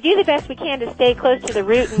do. We do the best we can to stay close to the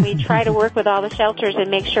route, and we try to work with all the shelters and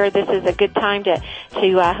make sure this is a good time to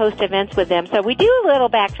host events with them. So we do a little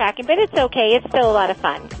backtracking, but it's okay. It's still a lot of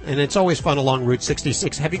fun. And it's always fun along Route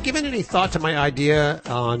 66. Have you given any thought to my idea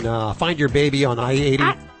on Find Your Baby on I-80?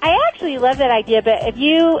 I actually love that idea, but if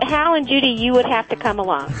you, Hal and Judy, you would have to come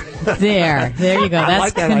along. There you go. That's I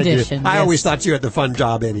like that condition. idea. I Yes. always thought you had the fun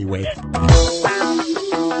job anyway.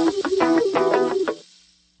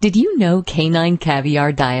 Did you know canine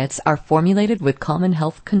caviar diets are formulated with common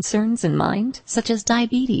health concerns in mind, such as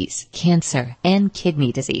diabetes, cancer, and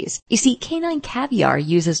kidney disease? You see, canine caviar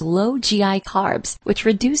uses low GI carbs, which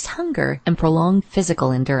reduce hunger and prolong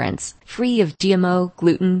physical endurance. Free of GMO,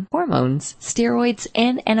 gluten, hormones, steroids,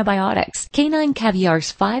 and antibiotics. Canine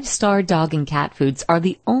Caviar's 5-star dog and cat foods are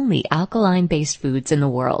the only alkaline-based foods in the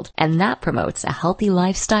world, and that promotes a healthy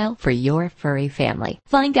lifestyle for your furry family.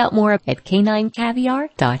 Find out more at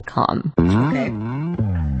caninecaviar.com.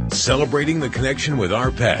 Celebrating the connection with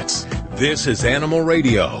our pets. This is Animal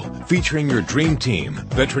Radio, featuring your dream team,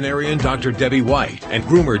 veterinarian Dr. Debbie White and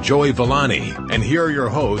groomer Joey Villani. And here are your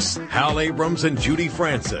hosts, Hal Abrams and Judy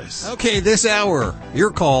Francis. Okay, this hour,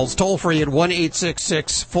 your calls toll free at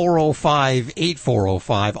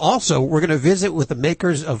 1-866-405-8405. Also, we're going to visit with the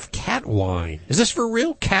makers of cat wine. Is this for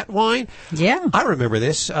real? Cat wine? Yeah. I remember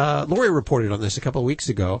this. Lori reported on this a couple of weeks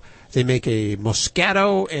ago. They make a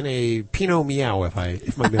Moscato and a Pinot Meow, if my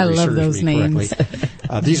memory serves me correctly.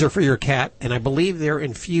 These are for your cat, and I believe they're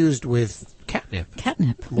infused with catnip.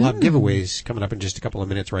 We'll have giveaways coming up in just a couple of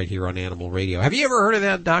minutes right here on Animal Radio. Have you ever heard of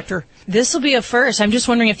that, Doctor? This will be a first. I'm just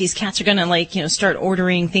wondering if these cats are going to, start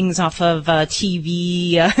ordering things off of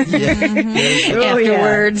TV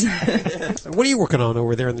afterwards. What are you working on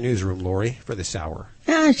over there in the newsroom, Lori, for this hour?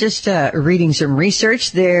 I was just reading some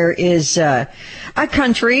research. There is a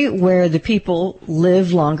country where the people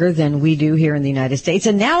live longer than we do here in the United States,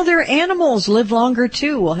 and now their animals live longer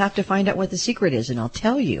too. We'll have to find out what the secret is, and I'll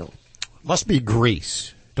tell you. Must be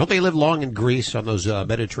Greece. Don't they live long in Greece on those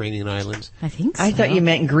Mediterranean islands? I think so. I thought you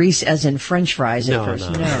meant Greece as in French fries at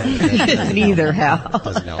first. No. Neither, Hal.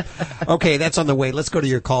 Doesn't help. Okay, that's on the way. Let's go to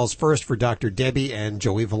your calls first for Dr. Debbie and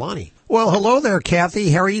Joey Villani. Well, hello there,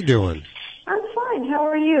 Kathy. How are you doing? I'm fine. How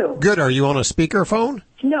are you? Good. Are you on a speakerphone?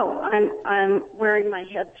 No, I'm wearing my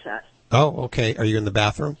headset. Oh, okay. Are you in the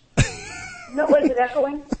bathroom? No, is it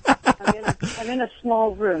echoing? I'm in a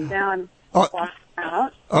small room. Now I'm walking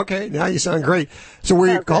out. Okay, now you sound great. So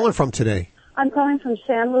where are you calling from today? I'm calling from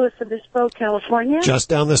San Luis Obispo, California. Just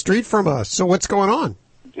down the street from us. So what's going on?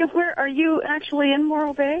 Where are you actually in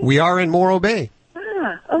Morro Bay? We are in Morro Bay.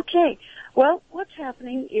 Ah, okay. Well, what's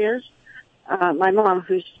happening is my mom,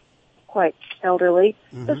 who's quite elderly,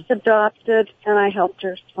 just adopted, and I helped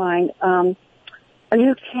her find a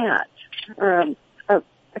new cat, or a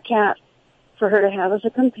cat for her to have as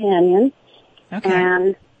a companion. Okay.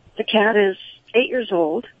 And the cat is 8 years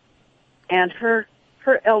old, and her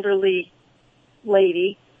elderly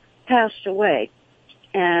lady passed away.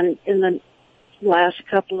 And in the last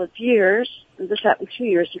couple of years, this happened 2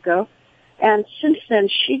 years ago, and since then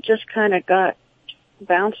she just kind of got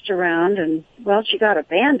bounced around, and, well, she got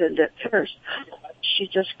abandoned at first. She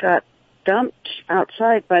just got dumped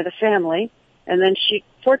outside by the family, and then she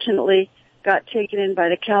fortunately got taken in by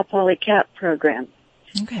the Cal Poly Cat program.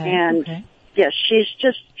 Okay. And yes, she's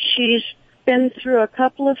been through a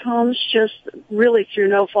couple of homes, just really through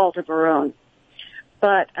no fault of her own.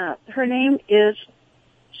 But her name is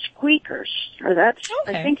Squeakers, or that's,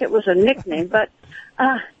 I think it was a nickname, but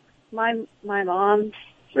my mom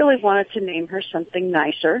really wanted to name her something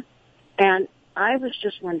nicer, and I was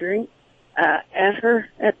just wondering, at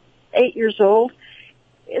 8 years old,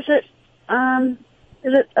 is it a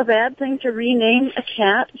bad thing to rename a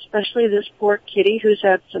cat, especially this poor kitty who's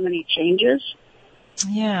had so many changes?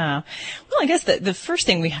 Yeah. Well, I guess the first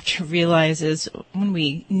thing we have to realize is when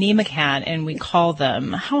we name a cat and we call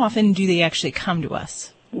them, how often do they actually come to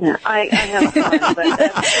us? Yeah, I have a problem with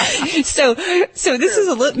that. So this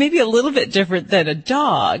is maybe a little bit different than a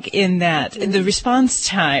dog in that the response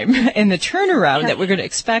time and the turnaround that we're going to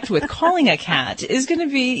expect with calling a cat is going to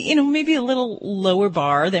be, maybe a little lower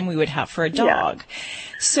bar than we would have for a dog. Yeah.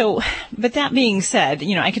 So, but that being said,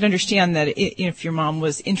 I can understand that if your mom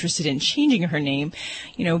was interested in changing her name,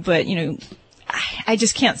 but, I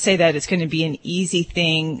just can't say that it's going to be an easy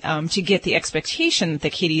thing to get the expectation that the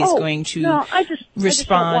kitty is going to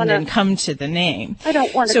respond and come to the name. I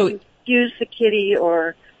don't want to confuse the kitty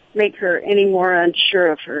or make her any more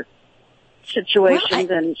unsure of her situation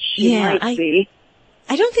than she might be.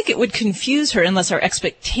 I don't think it would confuse her unless our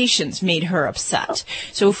expectations made her upset.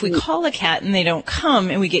 So if we call a cat and they don't come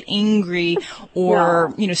and we get angry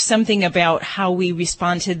or, something about how we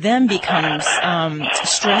respond to them becomes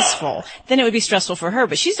stressful, then it would be stressful for her.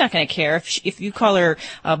 But she's not going to care. If you call her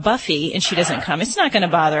Buffy and she doesn't come, it's not going to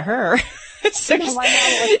bother her. So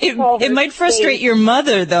it might frustrate your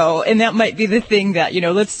mother, though, and that might be the thing that,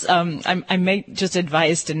 I might just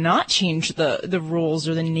advise to not change the rules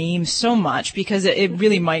or the name so much, because it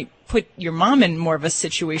really might put your mom in more of a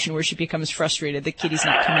situation where she becomes frustrated the kitty's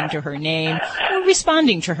not coming to her name, or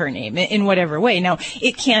responding to her name in whatever way. Now,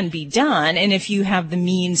 it can be done, and if you have the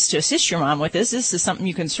means to assist your mom with this is something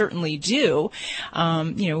you can certainly do,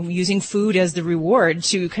 using food as the reward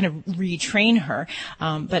to kind of retrain her.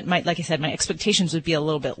 But like I said, my expectations would be a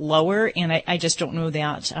little bit lower, and I just don't know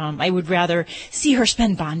that. I would rather see her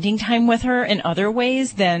spend bonding time with her in other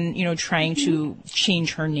ways than, trying to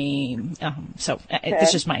change her name.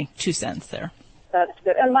 It's just my 2 cents there. That's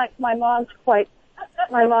good. And my mom's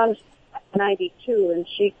 92, and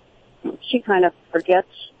she kind of forgets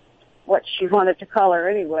what she wanted to call her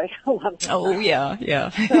anyway. Oh, yeah.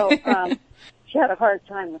 So, she had a hard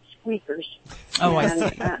time with squeakers. Oh,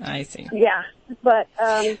 I see. Yeah. But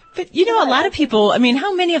a lot of people,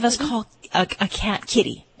 how many of us call a cat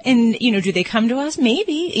Kitty? And, do they come to us?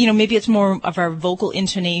 Maybe. Maybe it's more of our vocal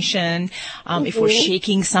intonation, if we're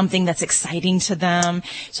shaking something that's exciting to them.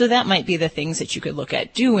 So that might be the things that you could look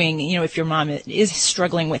at doing, if your mom is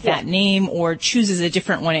struggling with that name or chooses a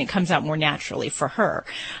different one, it comes out more naturally for her.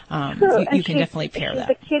 You can definitely pair that.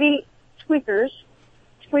 The kitty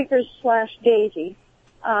Squeakers/Daisy,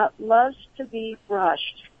 loves to be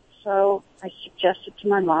brushed. So I suggested to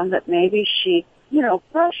my mom that maybe she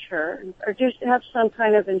brush her or just have some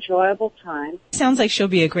kind of enjoyable time. Sounds like she'll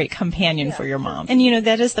be a great companion for your mom. And,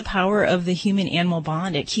 that is the power of the human-animal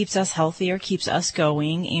bond. It keeps us healthier, keeps us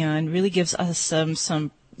going, and really gives us some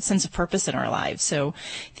sense of purpose in our lives. So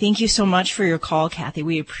thank you so much for your call, Kathy.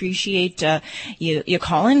 We appreciate you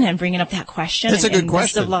calling and bringing up that question. That's a good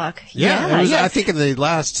question. Best of luck. Yeah. I think in the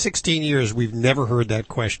last 16 years, we've never heard that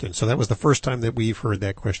question. So that was the first time that we've heard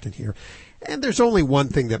that question here. And there's only one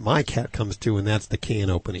thing that my cat comes to, and that's the can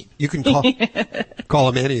opening. You can call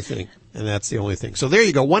him anything, and that's the only thing. So there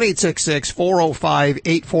you go,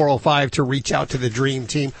 1-866-405-8405 to reach out to the Dream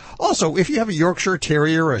Team. Also, if you have a Yorkshire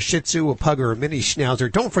Terrier, a Shih Tzu, a Pug, or a Mini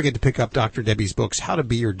Schnauzer, don't forget to pick up Dr. Debbie's books, How to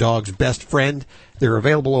Be Your Dog's Best Friend. They're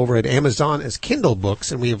available over at Amazon as Kindle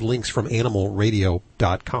books, and we have links from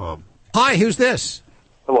animalradio.com. Hi, who's this?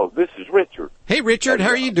 Hello, this is Richard. Hey, Richard, how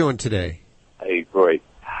are you doing today? Hey, great.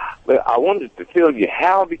 I wanted to tell you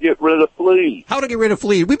how to get rid of fleas. How to get rid of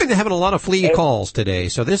fleas. We've been having a lot of flea calls today,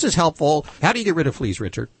 so this is helpful. How do you get rid of fleas,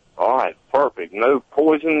 Richard? All right, perfect. No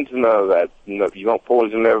poisons, no that. No, you don't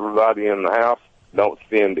poison everybody in the house. Don't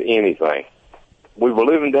spend anything. We were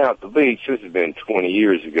living down at the beach. This has been 20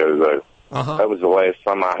 years ago, though. That was the last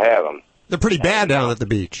time I had them. They're pretty bad down at the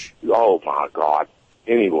beach. Oh, my God.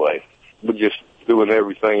 Anyway, we're just doing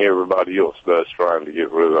everything everybody else does, trying to get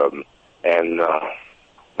rid of them. And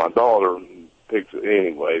my daughter picks it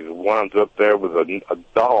anyway. Winds up there with a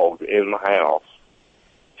dog in the house.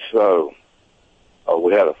 So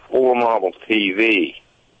we had a floor model TV,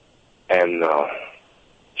 and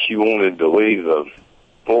she wanted to leave the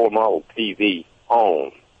floor model TV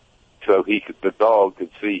on so the dog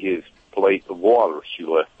could see his plate of water she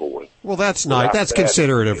left for him. Well, that's nice. That's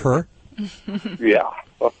considerate of her. Yeah.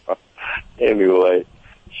 Anyway,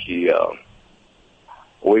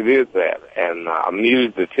 we did that, and I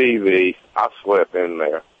muted the TV. I slept in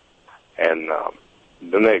there, and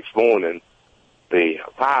the next morning, the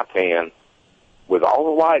pie pan, with all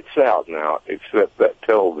the lights out now, except that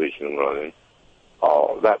television running,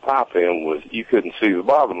 that pie pan you couldn't see the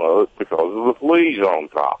bottom of it because of the fleas on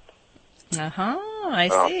top. I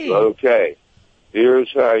see. Okay,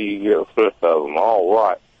 here's how you get rid of them. All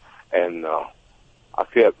right, and I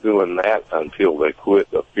kept doing that until they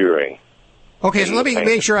quit appearing. Okay, so let me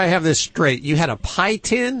make sure I have this straight. You had a pie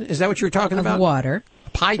tin? Is that what you were talking about? Water. A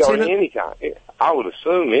pie tin? Any kind. I would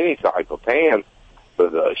assume any type of pan,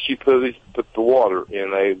 but she put the water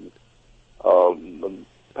in a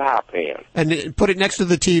pie pan. And put it next to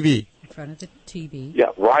the TV? In front of the TV.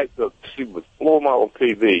 Yeah, she was floor model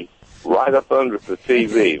TV, right up under the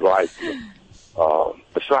TV, right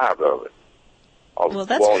beside of it. Well,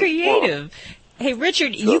 that's creative. Hey,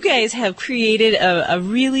 Richard, you guys have created a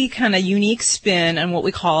really kind of unique spin on what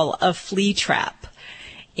we call a flea trap.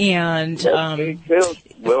 And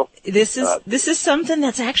this is something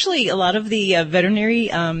that's actually a lot of the veterinary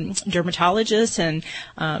dermatologists and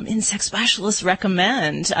insect specialists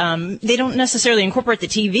recommend. They don't necessarily incorporate the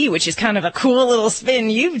TV, which is kind of a cool little spin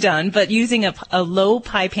you've done, but using a low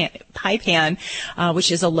pie pan, which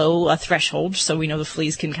is a low threshold, so we know the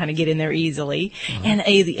fleas can kind of get in there easily, and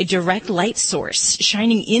a direct light source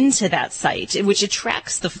shining into that site, which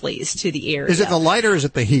attracts the fleas to the area. Is it the light or is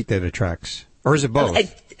it the heat that attracts? Or is it both?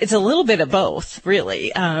 It's a little bit of both,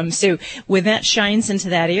 really. So when that shines into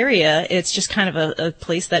that area, it's just kind of a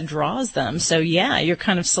place that draws them. So yeah, you're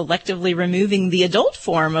kind of selectively removing the adult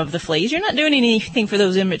form of the fleas. You're not doing anything for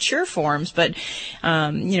those immature forms, but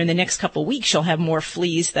in the next couple of weeks, you'll have more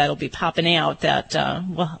fleas that'll be popping out that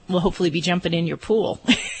will hopefully be jumping in your pool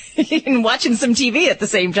and watching some TV at the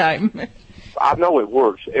same time. I know it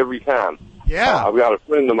works every time. Yeah. I've got a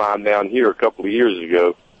friend of mine down here a couple of years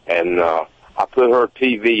ago, and I put her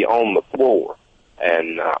TV on the floor,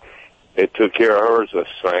 and it took care of hers the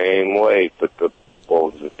same way, but it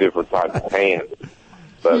was a different type of hand.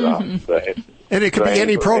 But, and it could be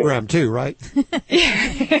any program, too, right?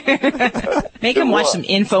 Make them watch some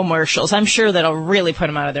infomercials. I'm sure that'll really put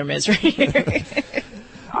them out of their misery.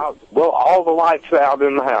 Well, all the lights out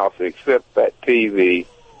in the house except that TV,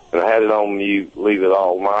 and I had it on mute, leave it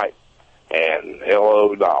all night, and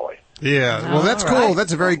hello, Dolly. Yeah, well, that's cool.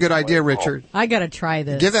 That's a very good idea, Richard. I got to try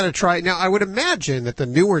this. Give that a try. Now, I would imagine that the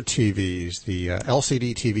newer TVs, the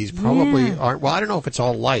LCD TVs, probably aren't, well, I don't know if it's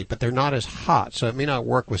all light, but they're not as hot, so it may not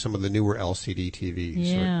work with some of the newer LCD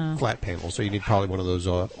TVs or flat panels, so you need probably one of those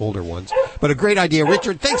older ones. But a great idea.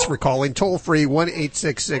 Richard, thanks for calling. Toll free,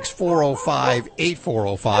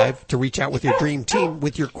 1-866-405-8405 to reach out with your dream team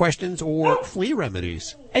with your questions or flea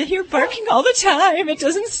remedies. I hear barking all the time. It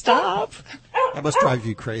doesn't stop. That must drive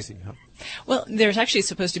you crazy, huh? Well, there's actually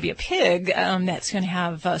supposed to be a pig that's going to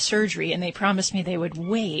have surgery, and they promised me they would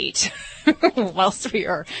wait whilst we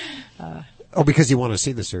are... Oh, because you want to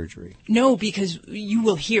see the surgery? No, because you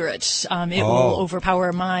will hear it. It will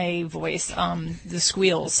overpower my voice. The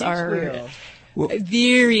squeals are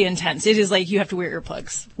very intense. It is like you have to wear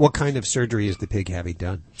earplugs. What kind of surgery is the pig having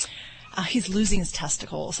done? He's losing his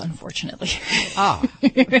testicles, unfortunately.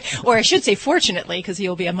 Or I should say fortunately, because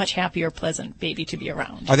he'll be a much happier, pleasant baby to be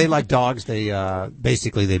around. Are they like dogs? They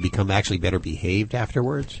basically they become actually better behaved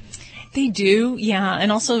afterwards? They do, yeah.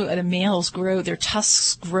 And also the males their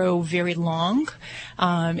tusks grow very long.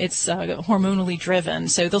 It's hormonally driven.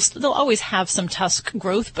 So they'll always have some tusk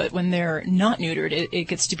growth, but when they're not neutered, it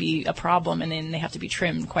gets to be a problem, and then they have to be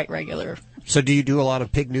trimmed quite regular. So do you do a lot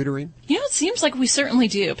of pig neutering? It seems like we certainly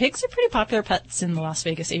do. Pigs are pretty popular pets in the Las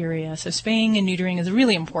Vegas area, so spaying and neutering is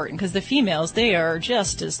really important because the females, they are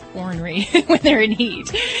just as ornery when they're in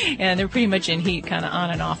heat, and they're pretty much in heat kind of on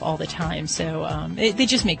and off all the time. So they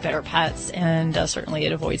just make better pets, and certainly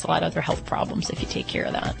it avoids a lot of other health problems if you take care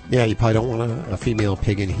of that. Yeah, you probably don't want a female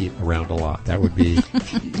pig in heat around a lot. That would be...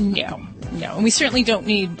 No. And we certainly don't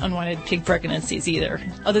need unwanted pig pregnancies either.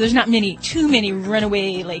 Although there's not too many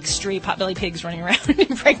runaway, like stray potbelly pigs running around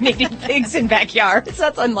impregnating pigs in backyards.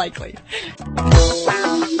 That's unlikely.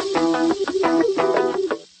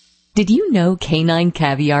 Did you know canine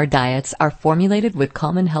caviar diets are formulated with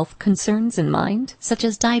common health concerns in mind, such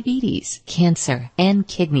as diabetes, cancer, and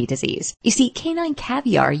kidney disease? You see, canine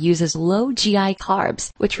caviar uses low GI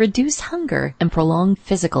carbs, which reduce hunger and prolong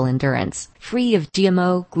physical endurance. Free of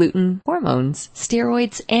GMO, gluten, hormones,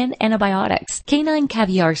 steroids, and antibiotics. Canine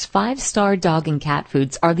Caviar's 5-star dog and cat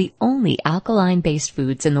foods are the only alkaline-based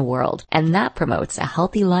foods in the world, and that promotes a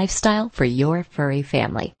healthy lifestyle for your furry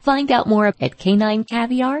family. Find out more at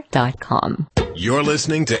caninecaviar.com. You're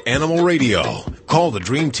listening to Animal Radio. Call the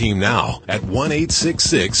Dream Team now at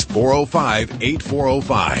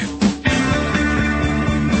 1-866-405-8405.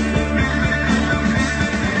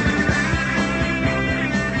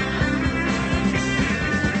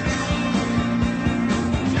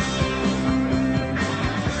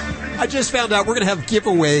 I just found out we're going to have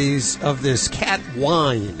giveaways of this cat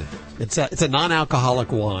wine. It's a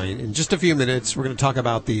non-alcoholic wine. In just a few minutes, we're going to talk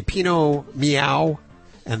about the Pinot Meow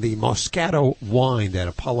and the Moscato wine that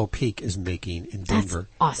Apollo Peak is making in Denver.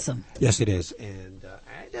 That's awesome. Yes, it is. And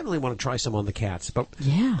I definitely want to try some on the cats. But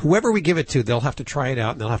whoever we give it to, they'll have to try it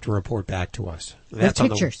out, and they'll have to report back to us. With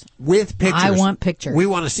pictures. With pictures. I want pictures. We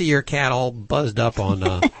want to see your cat all buzzed up on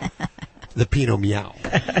the Pinot Meow.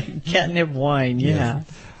 Catnip wine, yeah.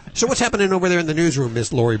 So what's happening over there in the newsroom,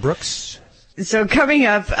 Miss Lori Brooks? So coming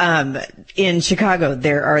up in Chicago,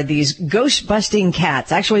 there are these ghost-busting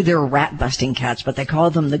cats. Actually, they're rat-busting cats, but they call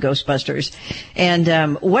them the Ghostbusters.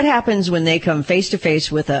 And what happens when they come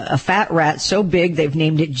face-to-face with a fat rat so big they've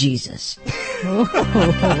named it Jesus?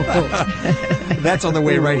 That's on the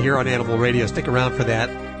way right here on Animal Radio. Stick around for that.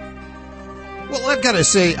 Well, I've got to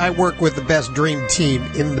say, I work with the best dream team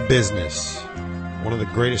in the business. One of the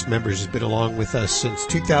greatest members has been along with us since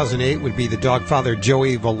 2008 would be the dog father,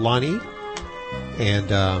 Joey Villani.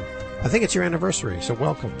 And I think it's your anniversary, so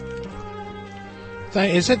welcome.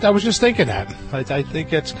 Is it? I was just thinking that. I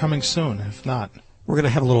think it's coming soon, if not. We're going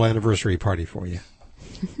to have a little anniversary party for you.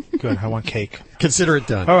 Good. I want cake. Consider it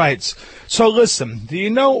done. All right. So listen, do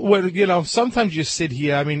you know what, sometimes you sit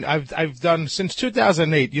here. I mean, I've done since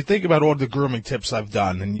 2008. You think about all the grooming tips I've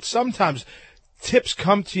done, and sometimes tips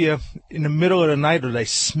come to you in the middle of the night or they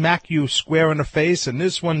smack you square in the face, and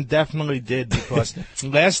this one definitely did, because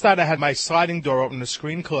last night I had my sliding door open, the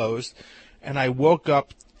screen closed, and I woke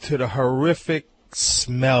up to the horrific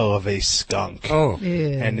smell of a skunk. Oh.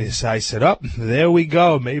 Yeah. And I said, there we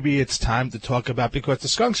go. Maybe it's time to talk about, because the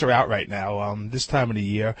skunks are out right now. This time of the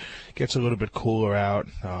year it gets a little bit cooler out.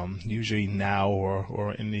 Usually now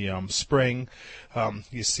or in the spring,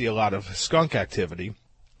 you see a lot of skunk activity.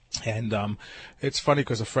 And it's funny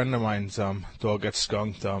because a friend of mine's dog got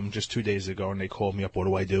skunked just 2 days ago, and they called me up. What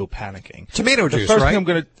do I do? Panicking. Tomato juice, the first right? thing I'm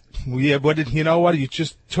gonna, you know what? You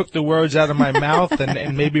just took the words out of my mouth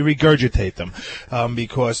and maybe regurgitate them,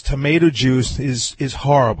 because tomato juice is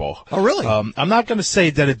horrible. Oh, really? I'm not going to say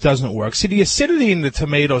that it doesn't work. See, the acidity in the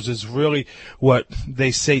tomatoes is really what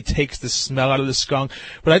they say takes the smell out of the skunk.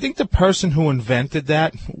 But I think the person who invented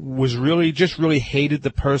that was really hated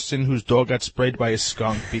the person whose dog got sprayed by a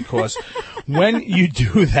skunk, because when you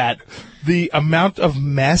do that, the amount of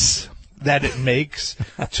mess that it makes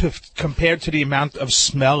compared to the amount of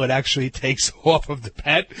smell it actually takes off of the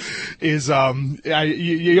pet is I've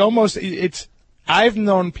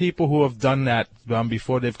known people who have done that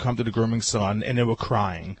before they've come to the grooming salon, and they were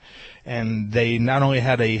crying. And they not only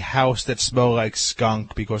had a house that smelled like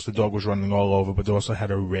skunk because the dog was running all over, but they also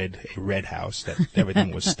had a red house that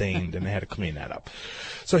everything was stained, and they had to clean that up.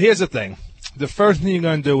 So here's the thing. The first thing you're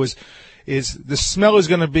going to do is the smell is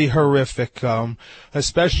going to be horrific,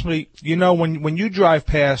 especially, when you drive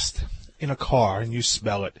past in a car and you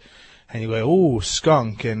smell it, and you go, ooh,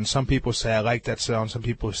 skunk, and some people say, I like that smell, and some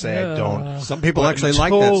people say, I don't. Some people actually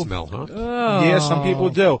like that smell, huh? Yeah, some people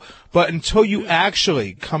do. But until you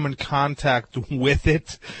actually come in contact with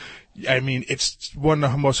it, I mean, it's one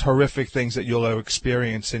of the most horrific things that you'll ever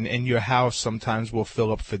experience, and your house sometimes will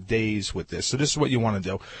fill up for days with this. So this is what you want to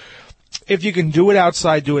do. If you can do it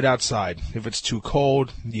outside, do it outside. If it's too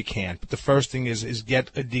cold, you can't. But the first thing is get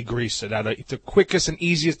a degreaser. The quickest and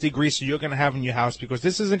easiest degreaser you're going to have in your house, because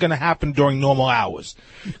this isn't going to happen during normal hours,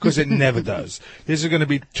 because it never does. This is going to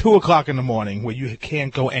be 2 o'clock in the morning where you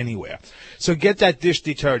can't go anywhere. So get that dish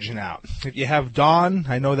detergent out. If you have Dawn,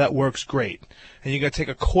 I know that works great. And you're going to take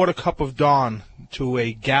a quarter cup of Dawn to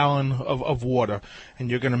a gallon of water, and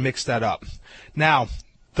you're going to mix that up. Now,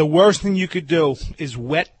 the worst thing you could do is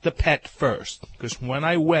wet the pet first, because when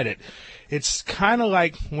I wet it, it's kind of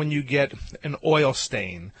like when you get an oil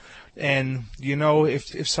stain. And,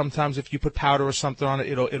 if sometimes if you put powder or something on it,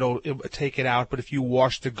 it'll take it out. But if you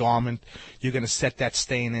wash the garment, you're going to set that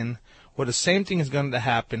stain in. Well, the same thing is going to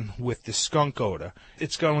happen with the skunk odor.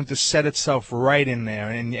 It's going to set itself right in there,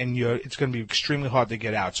 and it's going to be extremely hard to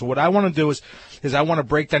get out. So what I want to do is I want to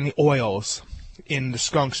break down the oils in the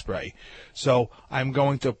skunk spray. So I'm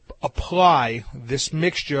going to apply this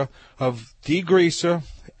mixture of degreaser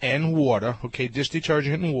and water, dish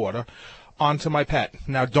detergent and water, onto my pet.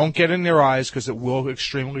 Now, don't get in their eyes, because it will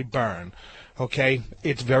extremely burn. Okay,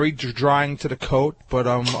 it's very drying to the coat, but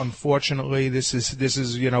unfortunately, this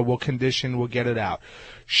is we'll condition, we'll get it out.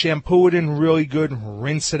 Shampoo it in really good,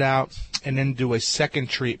 rinse it out, and then do a second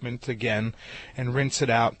treatment again, and rinse it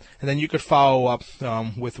out. And then you could follow up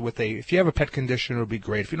with if you have a pet conditioner, it would be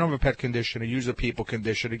great. If you don't have a pet conditioner, use a people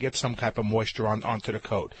conditioner to get some type of moisture onto the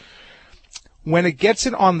coat. When it gets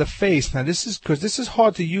it on the face, now this is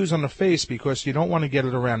hard to use on the face, because you don't want to get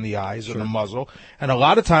it around the eyes or the muzzle, and a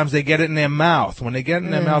lot of times they get it in their mouth. When they get it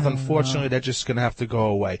in their mouth, unfortunately, they're just going to have to go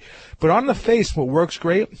away. But on the face, what works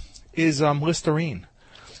great is Listerine.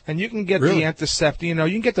 And you can get the antiseptic, you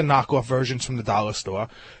can get the knockoff versions from the dollar store.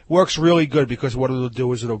 Works really good, because what it'll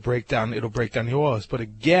do is it'll break down the oils. But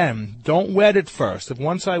again, don't wet it first. If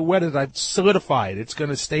once I wet it, I've solidified it. It's going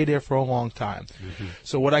to stay there for a long time. Mm-hmm.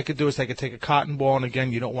 So what I could do is I could take a cotton ball, and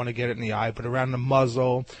again, you don't want to get it in the eye, but around the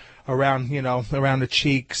muzzle, around the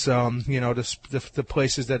cheeks, the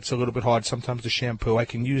places that's a little bit hard sometimes to shampoo. I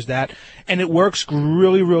can use that, and it works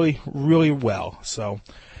really, really, really well. So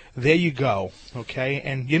there you go, okay?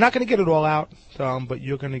 And you're not going to get it all out, but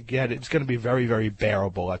you're going to get it. It's going to be very, very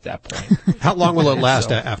bearable at that point. How long will it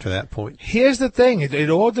last after that point? Here's the thing. It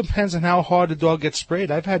all depends on how hard the dog gets sprayed.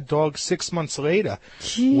 I've had dogs 6 months later,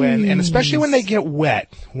 and especially when they get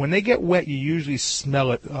wet. When they get wet, you usually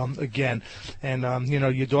smell it again. And,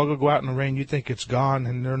 your dog will go out in the rain, you think it's gone,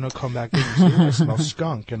 and then they'll come back and you say, it smells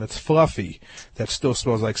skunk, and it's fluffy. That still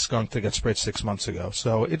smells like skunk that got sprayed 6 months ago.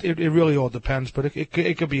 So it really all depends, but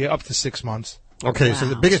it could be up to 6 months. Okay, so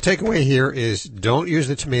the biggest takeaway here is don't use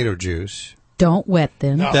the tomato juice. Don't wet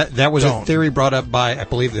them. No, That was don't. a theory brought up by, I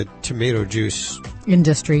believe, the tomato juice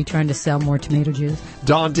Industry trying to sell more tomato juice.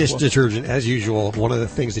 Dawn dish detergent, as usual. One of the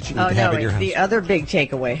things that you need to have in your house. The other big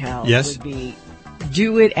takeaway, Hal, Yes? would be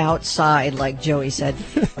do it outside, like Joey said.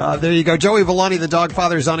 There you go. Joey Villani, the dog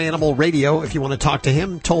father, is on Animal Radio. If you want to talk to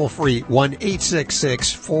him, toll free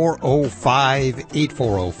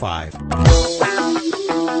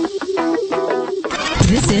 1-866-405-8405.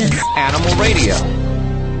 This is Animal Radio.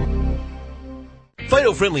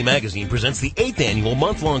 Fido Friendly Magazine presents the 8th annual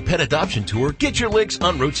month-long pet adoption tour, Get Your Licks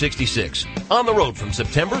on Route 66. On the road from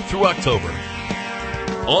September through October.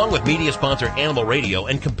 Along with media sponsor Animal Radio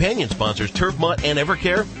and companion sponsors Turf Mutt and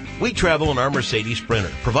Evercare, we travel in our Mercedes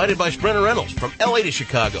Sprinter, provided by Sprinter Rentals from LA to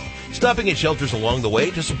Chicago, stopping at shelters along the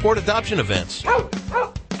way to support adoption events.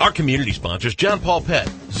 Our community sponsors, John Paul Pet,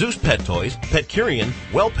 Zeus Pet Toys, Pet Curian,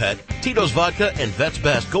 Well Pet, Tito's Vodka, and Vet's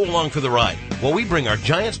Best go along for the ride, while we bring our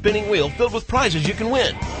giant spinning wheel filled with prizes you can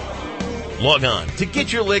win. Log on to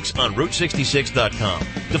Get Your Licks on Route66.com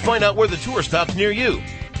to find out where the tour stops near you.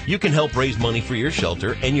 You can help raise money for your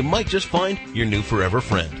shelter, and you might just find your new forever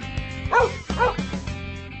friend.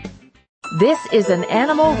 This is an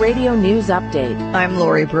Animal Radio News Update. I'm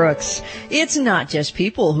Lori Brooks. It's not just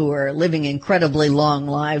people who are living incredibly long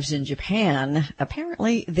lives in Japan.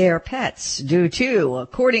 Apparently, their pets do too,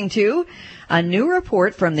 according to a new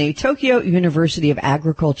report from the Tokyo University of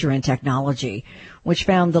Agriculture and Technology, which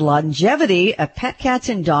found the longevity of pet cats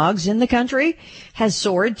and dogs in the country has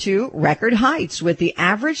soared to record heights, with the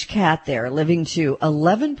average cat there living to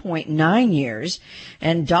 11.9 years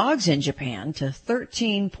and dogs in Japan to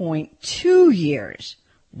 13.2 years.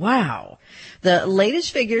 Wow. The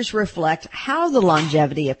latest figures reflect how the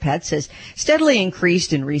longevity of pets has steadily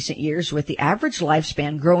increased in recent years, with the average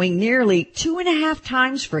lifespan growing nearly 2.5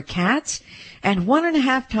 times for cats and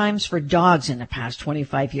 1.5 times for dogs in the past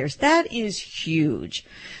 25 years. That is huge.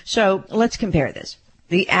 So let's compare this.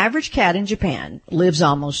 The average cat in Japan lives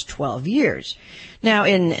almost 12 years. Now,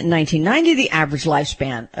 in 1990, the average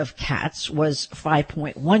lifespan of cats was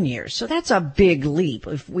 5.1 years. So that's a big leap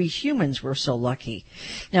if we humans were so lucky.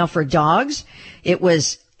 Now, for dogs, it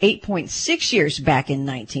was 8.6 years back in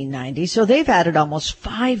 1990. So they've added almost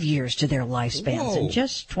 5 years to their lifespans in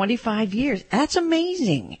just 25 years. That's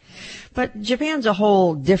amazing. But Japan's a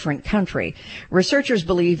whole different country. Researchers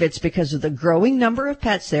believe it's because of the growing number of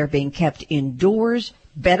pets there being kept indoors,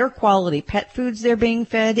 better quality pet foods they're being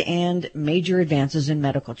fed, and major advances in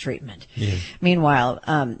medical treatment. Yeah. Meanwhile,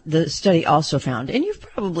 the study also found, and you've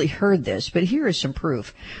probably heard this, but here is some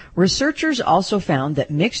proof. Researchers also found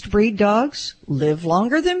that mixed breed dogs live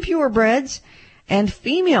longer than purebreds, and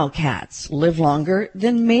female cats live longer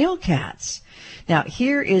than male cats. Now,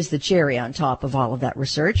 here is the cherry on top of all of that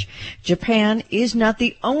research. Japan is not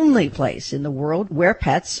the only place in the world where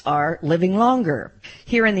pets are living longer.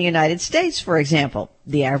 Here in the United States, for example,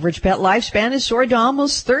 the average pet lifespan has soared to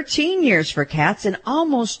almost 13 years for cats and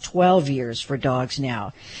almost 12 years for dogs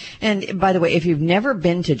now. And by the way, if you've never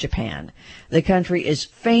been to Japan, the country is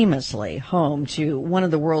famously home to one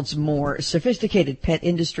of the world's more sophisticated pet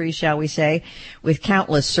industries, shall we say, with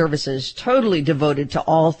countless services totally devoted to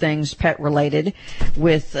all things pet-related,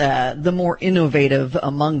 with the more innovative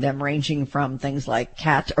among them ranging from things like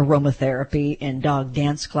cat aromatherapy and dog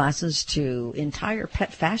dance classes to entire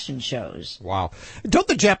pet fashion shows. Wow. Don't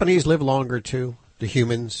the Japanese live longer, too? The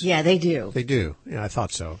humans? Yeah, they do. They do. Yeah, I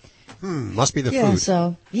thought so. Must be the yeah, food.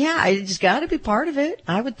 So, yeah, it's got to be part of it,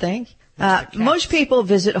 I would think. Most people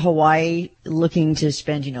visit Hawaii looking to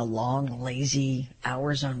spend, long, lazy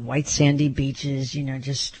hours on white sandy beaches,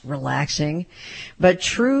 just relaxing. But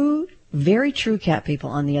very true cat people,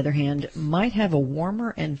 on the other hand, might have a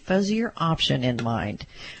warmer and fuzzier option in mind.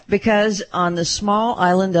 Because on the small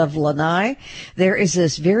island of Lanai, there is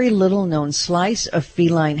this very little known slice of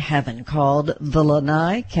feline heaven called the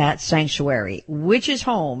Lanai Cat Sanctuary, which is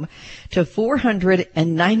home to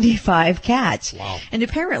 495 cats. Wow. And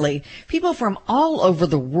apparently, people from all over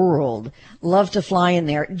the world love to fly in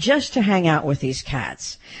there just to hang out with these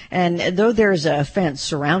cats. And though there's a fence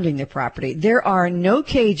surrounding the property, there are no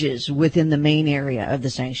cages within the main area of the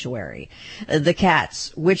sanctuary. The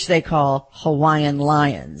cats, which they call Hawaiian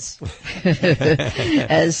lions,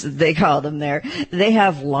 as they call them there, they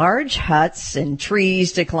have large huts and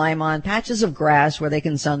trees to climb on, patches of grass where they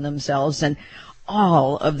can sun themselves, and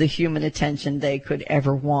all of the human attention they could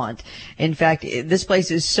ever want. In fact, this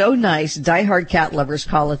place is so nice, diehard cat lovers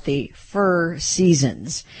call it the Fur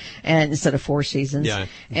Seasons, and instead of Four Seasons. Yeah.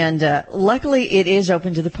 And luckily, it is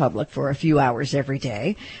open to the public for a few hours every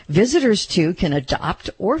day. Visitors, too, can adopt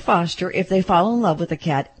or foster if they fall in love with a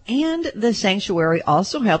cat and the sanctuary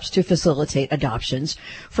also helps to facilitate adoptions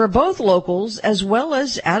for both locals as well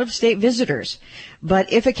as out-of-state visitors.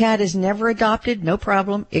 But if a cat is never adopted, no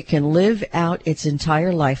problem. It can live out its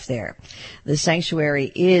entire life there. The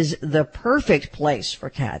sanctuary is the perfect place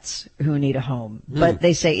for cats who need a home. But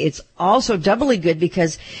they say it's also doubly good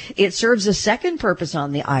because it serves a second purpose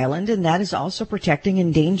on the island, and that is also protecting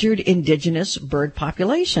endangered indigenous bird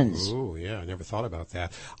populations. Oh, yeah. I never thought about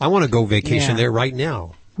that. I want to go vacation there right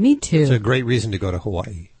now. Me too. It's a great reason to go to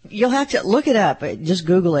Hawaii. You'll have to look it up. Just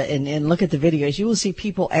Google it and look at the videos. You will see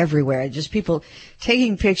people everywhere. Just people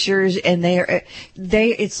taking pictures, and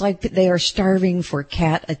it's like they are starving for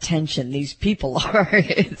cat attention. These people are.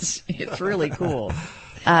 It's really cool.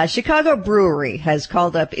 Chicago Brewery has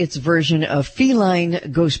called up its version of Feline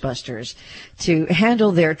Ghostbusters to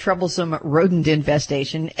handle their troublesome rodent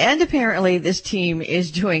infestation, and apparently this team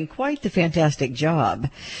is doing quite the fantastic job.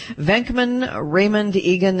 Venkman, Raymond,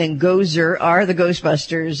 Egan, and Gozer are the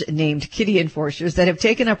Ghostbusters named kitty enforcers that have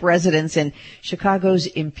taken up residence in Chicago's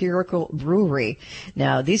Empirical Brewery.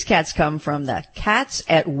 Now, these cats come from the Cats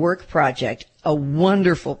at Work project, a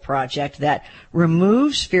wonderful project that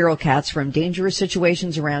removes feral cats from dangerous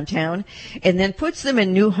situations around town and then puts them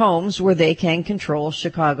in new homes where they can control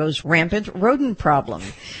Chicago's rampant rodent problem.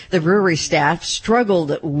 The brewery staff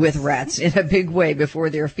struggled with rats in a big way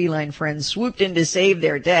before their feline friends swooped in to save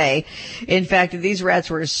their day. In fact, these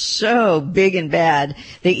rats were so big and bad,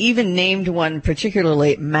 they even named one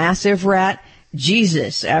particularly massive rat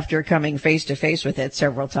Jesus after coming face to face with it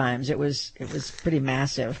several times. It was pretty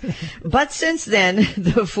massive. But since then,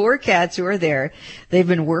 the 4 cats who are there, they've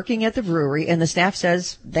been working at the brewery, and the staff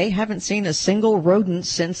says they haven't seen a single rodent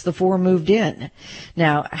since the 4 moved in.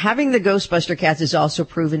 Now, having the Ghostbuster cats is also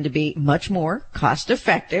proven to be much more cost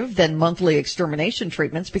effective than monthly extermination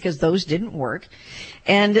treatments because those didn't work.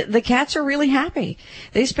 And the cats are really happy.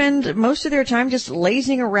 They spend most of their time just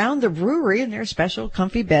lazing around the brewery in their special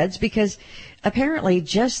comfy beds because apparently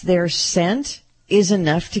just their scent is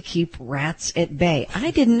enough to keep rats at bay.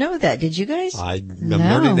 I didn't know that. Did you guys? I'm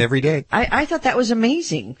learning every day. I thought that was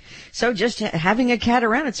amazing. So just having a cat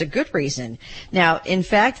around, it's a good reason. Now, in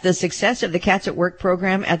fact, the success of the Cats at Work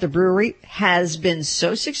program at the brewery has been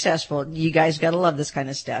so successful. You guys got to love this kind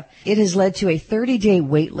of stuff. It has led to a 30-day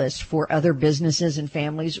wait list for other businesses and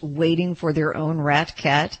families waiting for their own rat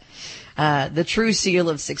cat. The true seal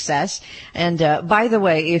of success. And by the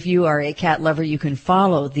way, if you are a cat lover, you can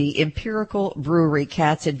follow the Empirical Brewery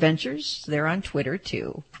Cats Adventures. They're on Twitter,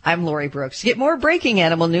 too. I'm Lori Brooks. Get more breaking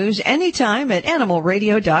animal news anytime at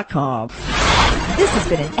animalradio.com. This has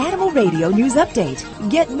been an Animal Radio News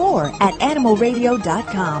Update. Get more at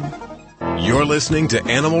animalradio.com. You're listening to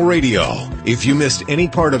Animal Radio. If you missed any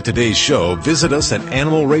part of today's show, visit us at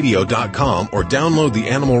animalradio.com or download the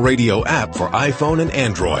Animal Radio app for iPhone and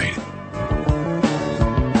Android.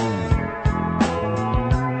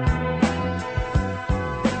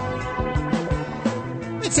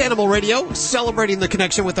 It's Animal Radio, celebrating the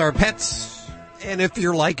connection with our pets. And if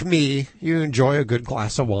you're like me, you enjoy a good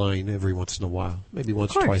glass of wine every once in a while, maybe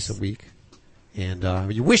once or twice a week. And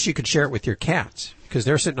you wish you could share it with your cats because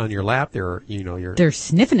they're sitting on your lap. They're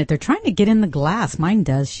sniffing it. They're trying to get in the glass. Mine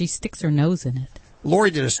does. She sticks her nose in it. Lori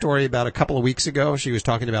did a story about a couple of weeks ago. She was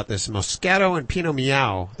talking about this Moscato and Pinot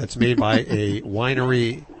Meow that's made by a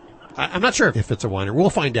winery. I'm not sure if it's a winery. We'll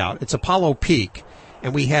find out. It's Apollo Peak.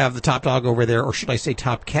 And we have the top dog over there, or should I say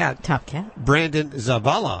top cat? Top cat. Brandon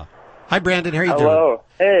Zavala. Hi, Brandon. How are you doing? Hello.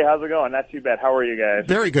 Hey, how's it going? Not too bad. How are you guys?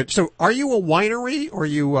 Very good. So are you a winery, or are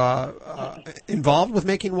you involved with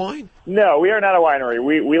making wine? No, we are not a winery.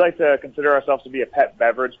 We like to consider ourselves to be a pet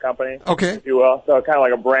beverage company, if you will. So kind of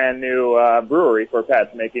like a brand new brewery for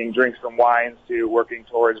pets, making drinks from wines to working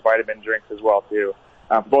towards vitamin drinks as well, too,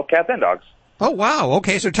 for both cats and dogs. Oh, wow.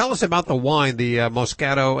 Okay, so tell us about the wine, the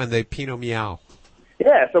Moscato and the Pinot Meow.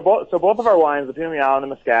 Yeah, so both of our wines, the Pinot Meow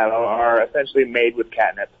and the Moscato, are essentially made with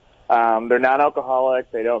catnip. They're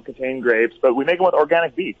non-alcoholic, they don't contain grapes, but we make them with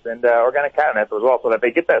organic beets and organic catnip as well, so that they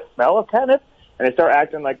get that smell of catnip and they start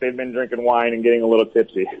acting like they've been drinking wine and getting a little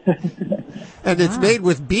tipsy. And it's made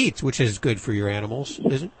with beets, which is good for your animals,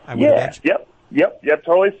 isn't it? I would imagine. Yep,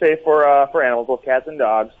 totally safe for animals, both cats and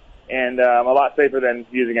dogs, and a lot safer than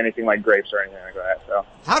using anything like grapes or anything like that. So,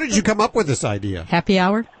 how did you come up with this idea? Happy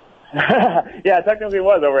hour? Yeah, technically it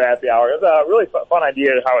was over happy hour. It was a really fun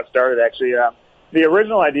idea how it started, actually. The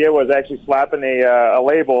original idea was actually slapping a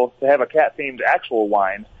label to have a cat-themed actual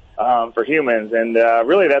wine for humans, and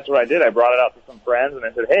really that's what I did. I brought it out to some friends, and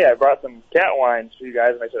I said, hey, I brought some cat wines for you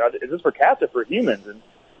guys, and I said, is this for cats or for humans? And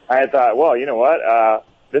I had thought, well, you know what,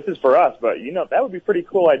 this is for us, but, that would be a pretty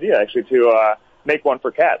cool idea, actually, to make one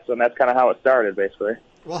for cats, and that's kind of how it started, basically.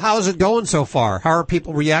 Well, how is it going so far? How are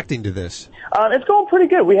people reacting to this? It's going pretty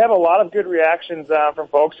good. We have a lot of good reactions from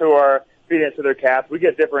folks who are feeding it to their cats. We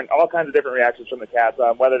get all kinds of different reactions from the cats,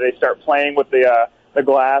 whether they start playing with the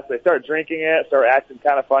glass, they start drinking it, start acting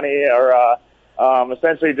kind of funny, or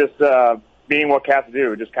essentially just being what cats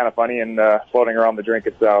do, just kind of funny and floating around the drink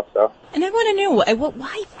itself. So. And I want to know,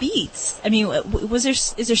 why beets? I mean,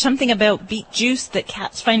 is there something about beet juice that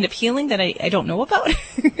cats find appealing that I don't know about?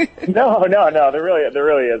 No. There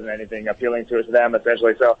really isn't anything appealing to them,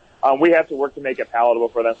 essentially. So we have to work to make it palatable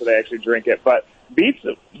for them so they actually drink it. But beets,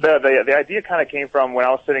 the idea kind of came from when I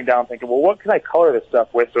was sitting down thinking, well, what can I color this stuff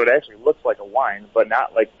with so it actually looks like a wine, but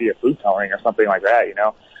not like be a food coloring or something like that, you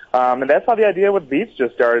know? And that's how the idea with beets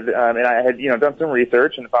just started. And I had, done some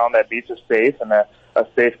research and found that beets are safe and a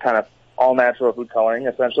safe kind of all-natural food coloring,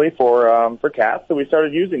 essentially, for cats. So we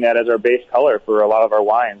started using that as our base color for a lot of our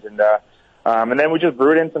wines. And then we just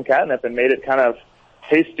brewed in some catnip and made it kind of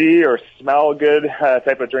tasty or smell good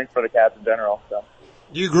type of drink for the cats in general. So.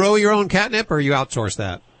 Do you grow your own catnip, or you outsource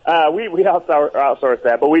that? We outsource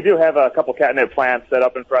that, but we do have a couple catnip plants set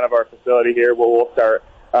up in front of our facility here where we'll start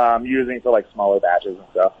using for like smaller batches and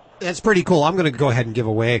stuff. That's pretty cool. I'm going to go ahead and give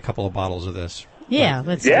away a couple of bottles of this. Yeah,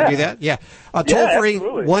 let's do that. Yeah. Toll free,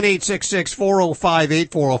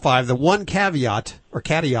 1-866-405-8405. The one caveat,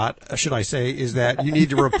 should I say, is that you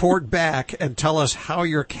need to report back and tell us how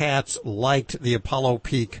your cats liked the Apollo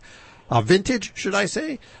Peak vintage, should I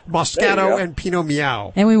say? Moscato and Pinot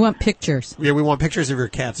Meow. And we want pictures. Yeah, we want pictures of your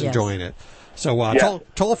cats enjoying it. So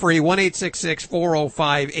toll free,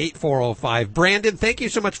 1-866-405-8405. Brandon, thank you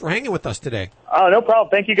so much for hanging with us today. Oh, no problem.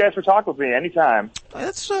 Thank you guys for talking with me anytime.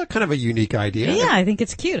 That's kind of a unique idea. Yeah, I think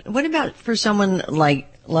it's cute. What about for someone like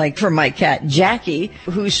for my cat Jackie,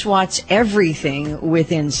 who swats everything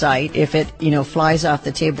within sight? If it, flies off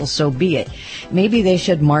the table, so be it. Maybe they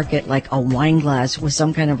should mark it like a wine glass with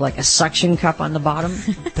some kind of like a suction cup on the bottom.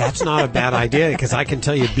 That's not a bad idea, because I can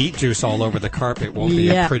tell you beet juice all over the carpet won't be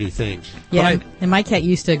a pretty thing. Yeah, and my cat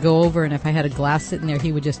used to go over, and if I had a glass sitting there,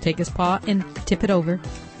 he would just take his paw and tip it over.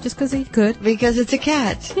 Just because he could. Because it's a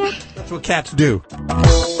cat. Yeah. That's what cats do.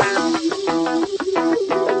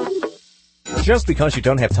 Just because you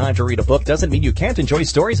don't have time to read a book doesn't mean you can't enjoy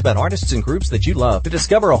stories about artists and groups that you love. To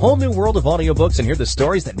discover a whole new world of audiobooks and hear the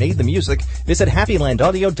stories that made the music, visit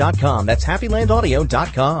HappyLandAudio.com. That's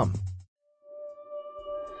HappyLandAudio.com.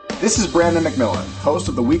 This is Brandon McMillan, host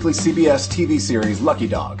of the weekly CBS TV series Lucky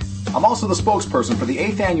Dog. I'm also the spokesperson for the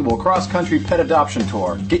 8th annual cross-country pet adoption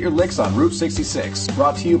tour, Get Your Licks on Route 66,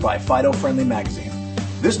 brought to you by Fido Friendly Magazine.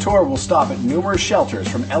 This tour will stop at numerous shelters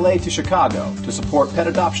from LA to Chicago to support pet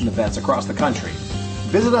adoption events across the country.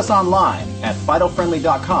 Visit us online at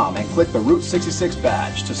FidoFriendly.com and click the Route 66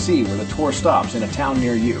 badge to see where the tour stops in a town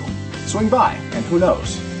near you. Swing by, and who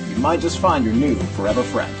knows, you might just find your new forever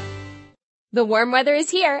friend. The warm weather is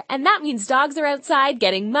here, and that means dogs are outside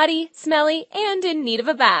getting muddy, smelly, and in need of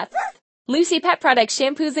a bath. Lucy Pet Products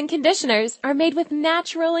shampoos and conditioners are made with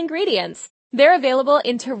natural ingredients. They're available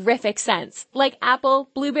in terrific scents, like apple,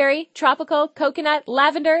 blueberry, tropical, coconut,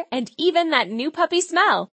 lavender, and even that new puppy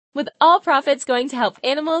smell, with all profits going to help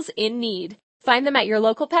animals in need. Find them at your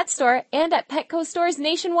local pet store and at Petco stores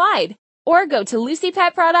nationwide. Or go to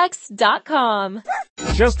LucyPetProducts.com.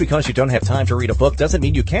 Just because you don't have time to read a book doesn't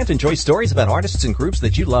mean you can't enjoy stories about artists and groups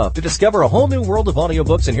that you love. To discover a whole new world of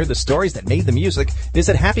audiobooks and hear the stories that made the music,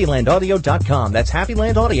 visit HappyLandAudio.com. That's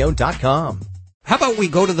HappyLandAudio.com. How about we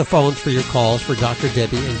go to the phones for your calls for Dr.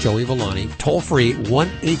 Debbie and Joey Villani? Toll free,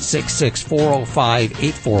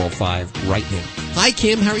 1-866-405-8405 right now. Hi,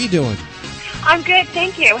 Kim. How are you doing? I'm good,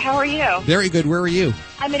 thank you. How are you? Very good. Where are you?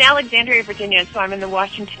 I'm in Alexandria, Virginia, so I'm in the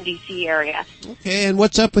Washington, D.C. area. Okay, and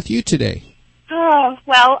what's up with you today? Oh,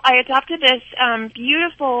 well, I adopted this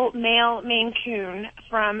beautiful male Maine Coon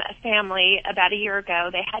from a family about a year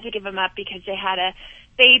ago. They had to give him up because they had a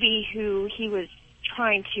baby who he was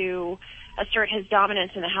trying to assert his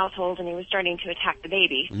dominance in the household, and he was starting to attack the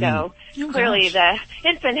baby. So clearly the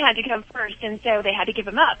infant had to come first, and so they had to give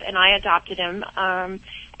him up, and I adopted him. And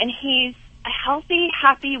he's a healthy,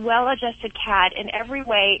 happy, well-adjusted cat in every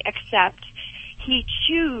way except he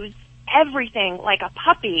chews everything like a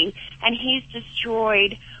puppy, and he's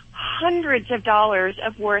destroyed hundreds of dollars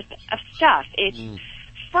of worth of stuff. It's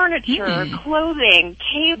furniture, clothing,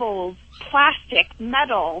 cables, plastic,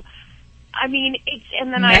 metal. I mean, it's,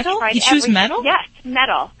 and then metal? I tried You choose metal? Yes,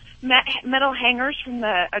 metal. Metal hangers from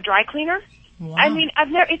a dry cleaner. Wow. I mean,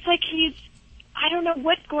 it's like I don't know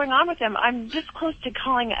what's going on with him. I'm this close to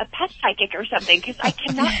calling a pet psychic or something because I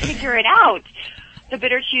cannot figure it out. The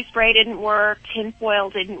bitter chew spray didn't work.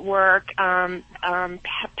 Tinfoil didn't work.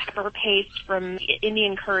 pepper paste from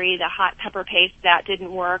Indian curry, the hot pepper paste, that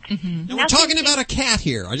didn't work. Now we're talking about a cat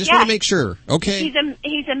here. I just want to make sure. Okay.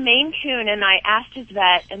 He's a Maine Coon, and I asked his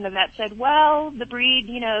vet, and the vet said, well, the breed,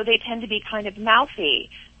 they tend to be kind of mouthy.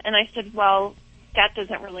 And I said, well, that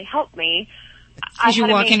doesn't really help me. Because you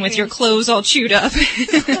walk in with your clothes all chewed up.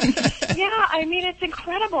 Yeah, I mean, it's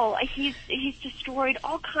incredible. He's destroyed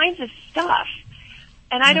all kinds of stuff.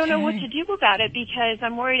 And I don't know what to do about it because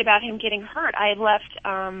I'm worried about him getting hurt. I had left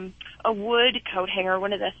a wood coat hanger,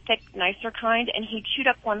 one of the thick, nicer kind, and he chewed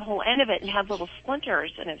up one whole end of it and had little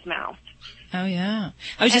splinters in his mouth. Oh, yeah.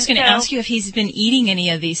 I was just going to ask you if he's been eating any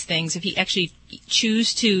of these things, if he actually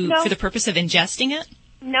chews for the purpose of ingesting it?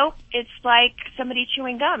 Nope. It's like somebody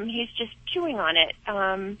chewing gum. He's just chewing on it,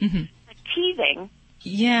 like teasing.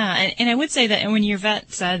 Yeah, and I would say that when your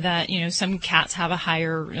vet said that, some cats have a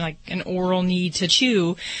higher, like an oral need to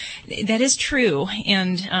chew, that is true.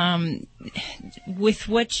 And with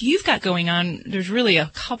what you've got going on, there's really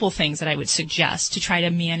a couple things that I would suggest to try to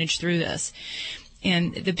manage through this.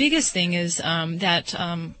 And the biggest thing is I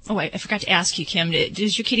forgot to ask you, Kim,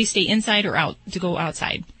 does your kitty stay inside or go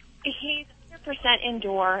outside? He's 100%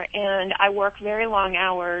 indoor, and I work very long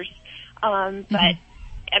hours, but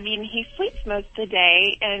I mean, he sleeps most of the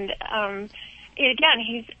day, and again,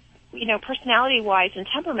 he's, personality-wise and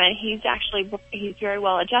temperament, he's very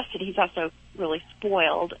well adjusted. He's also really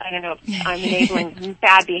spoiled. I don't know if I'm enabling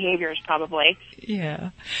bad behaviors, probably.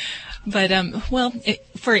 Yeah. But,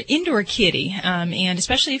 for an indoor kitty, and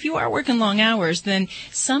especially if you are working long hours, then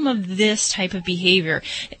some of this type of behavior,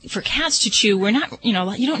 for cats to chew, we're not, you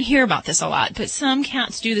don't hear about this a lot, but some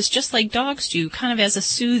cats do this just like dogs do, kind of as a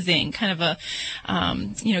soothing, kind of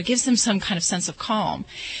a, gives them some kind of sense of calm.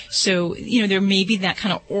 So, there may be that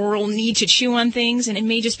kind of oral need to chew on things, and it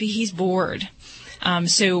may just be he's bored.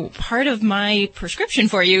 So part of my prescription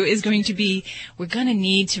for you is going to be, we're going to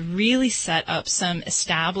need to really set up some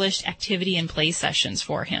established activity and play sessions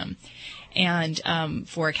for him. And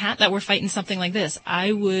for a cat that we're fighting something like this,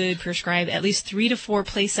 I would prescribe at least 3 to 4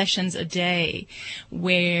 play sessions a day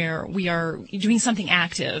where we are doing something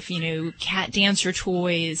active, cat dancer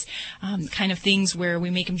toys, kind of things where we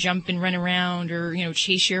make him jump and run around or,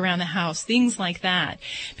 chase you around the house, things like that,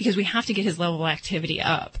 because we have to get his level of activity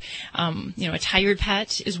up. A tired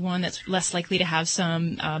pet is one that's less likely to have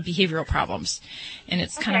some behavioral problems. And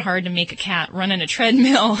it's kind of hard to make a cat run on a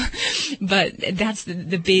treadmill, but that's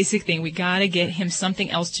the basic thing. We got to get him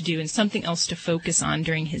something else to do and something else to focus on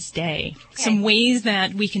during his day. Okay. Some ways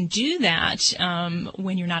that we can do that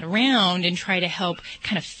when you're not around and try to help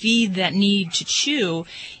kind of feed that need to chew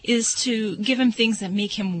is to give him things that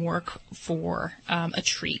make him work for a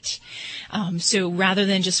treat. So rather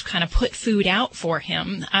than just kind of put food out for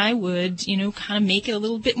him, I would, kind of make it a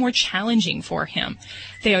little bit more challenging for him.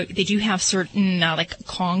 They do have certain like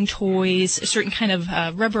Kong toys, certain kind of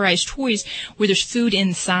rubberized toys where there's food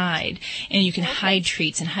inside, and you can hide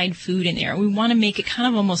treats and hide food in there. We want to make it kind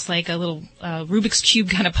of almost like a little Rubik's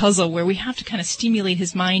Cube kind of puzzle where we have to kind of stimulate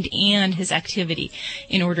his mind and his activity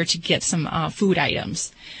in order to get some food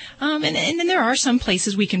items. And then there are some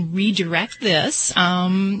places we can redirect this,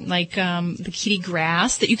 like the kitty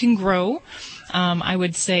grass that you can grow. I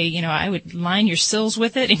would say, I would line your sills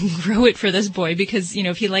with it and grow it for this boy because,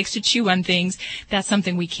 if he likes to chew on things, that's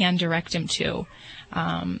something we can direct him to.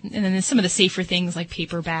 And then there's some of the safer things like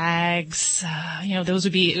paper bags, those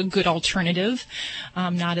would be a good alternative,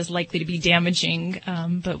 not as likely to be damaging,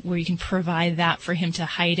 but where you can provide that for him to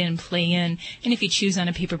hide in, play in. And if he chews on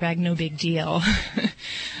a paper bag, no big deal.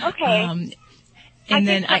 Okay. And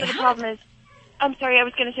then part of the problem is, I'm sorry, I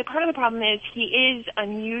was going to say part of the problem is he is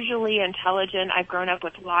unusually intelligent. I've grown up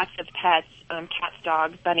with lots of pets, cats,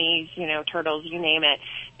 dogs, bunnies, turtles, you name it.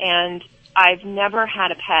 And I've never had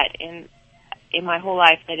a pet in my whole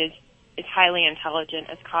life that is highly intelligent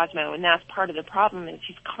as Cosmo. And that's part of the problem is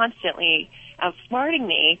he's constantly outsmarting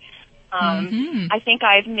me. I think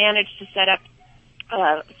I've managed to set up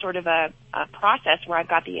sort of a process where I've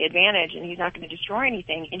got the advantage and he's not going to destroy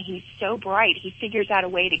anything. And he's so bright. He figures out a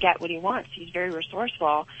way to get what he wants. He's very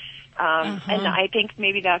resourceful. And I think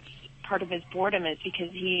maybe that's part of his boredom is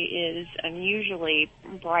because he is unusually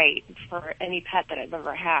bright for any pet that I've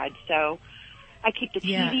ever had. So I keep the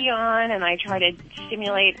TV on and I try to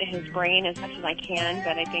stimulate his brain as much as I can,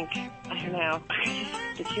 but I think, I don't know,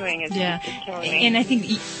 the chewing is killing me. And I think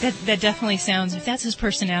that definitely sounds, if that's his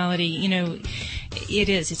personality, it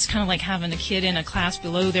is. It's kind of like having a kid in a class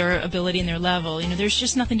below their ability and their level. There's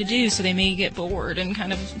just nothing to do, so they may get bored and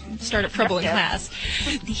kind of start up trouble in class.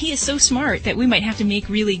 He is so smart that we might have to make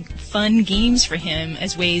really fun games for him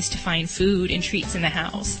as ways to find food and treats in the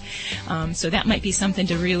house. So that might be something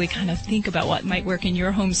to really kind of think about what might work in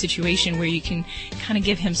your home situation, where you can kind of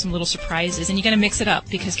give him some little surprises. And you got to mix it up,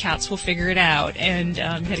 because cats will figure it out, and you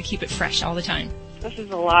got to keep it fresh all the time. This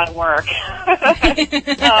is a lot of work. Oh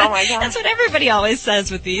my God. That's what everybody always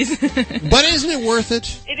says with these. But isn't it worth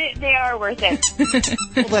it? They are worth it.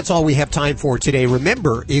 Well, that's all we have time for today.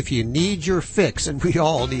 Remember, if you need your fix, and we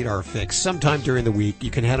all need our fix, sometime during the week,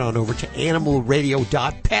 you can head on over to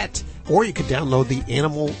animalradio.pet, or you can download the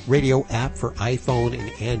Animal Radio app for iPhone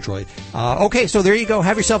and Android. Okay, so there you go.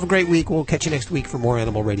 Have yourself a great week. We'll catch you next week for more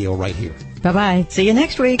Animal Radio right here. Bye-bye. See you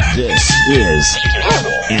next week. This is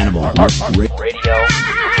Animal Radio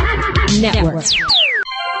Network.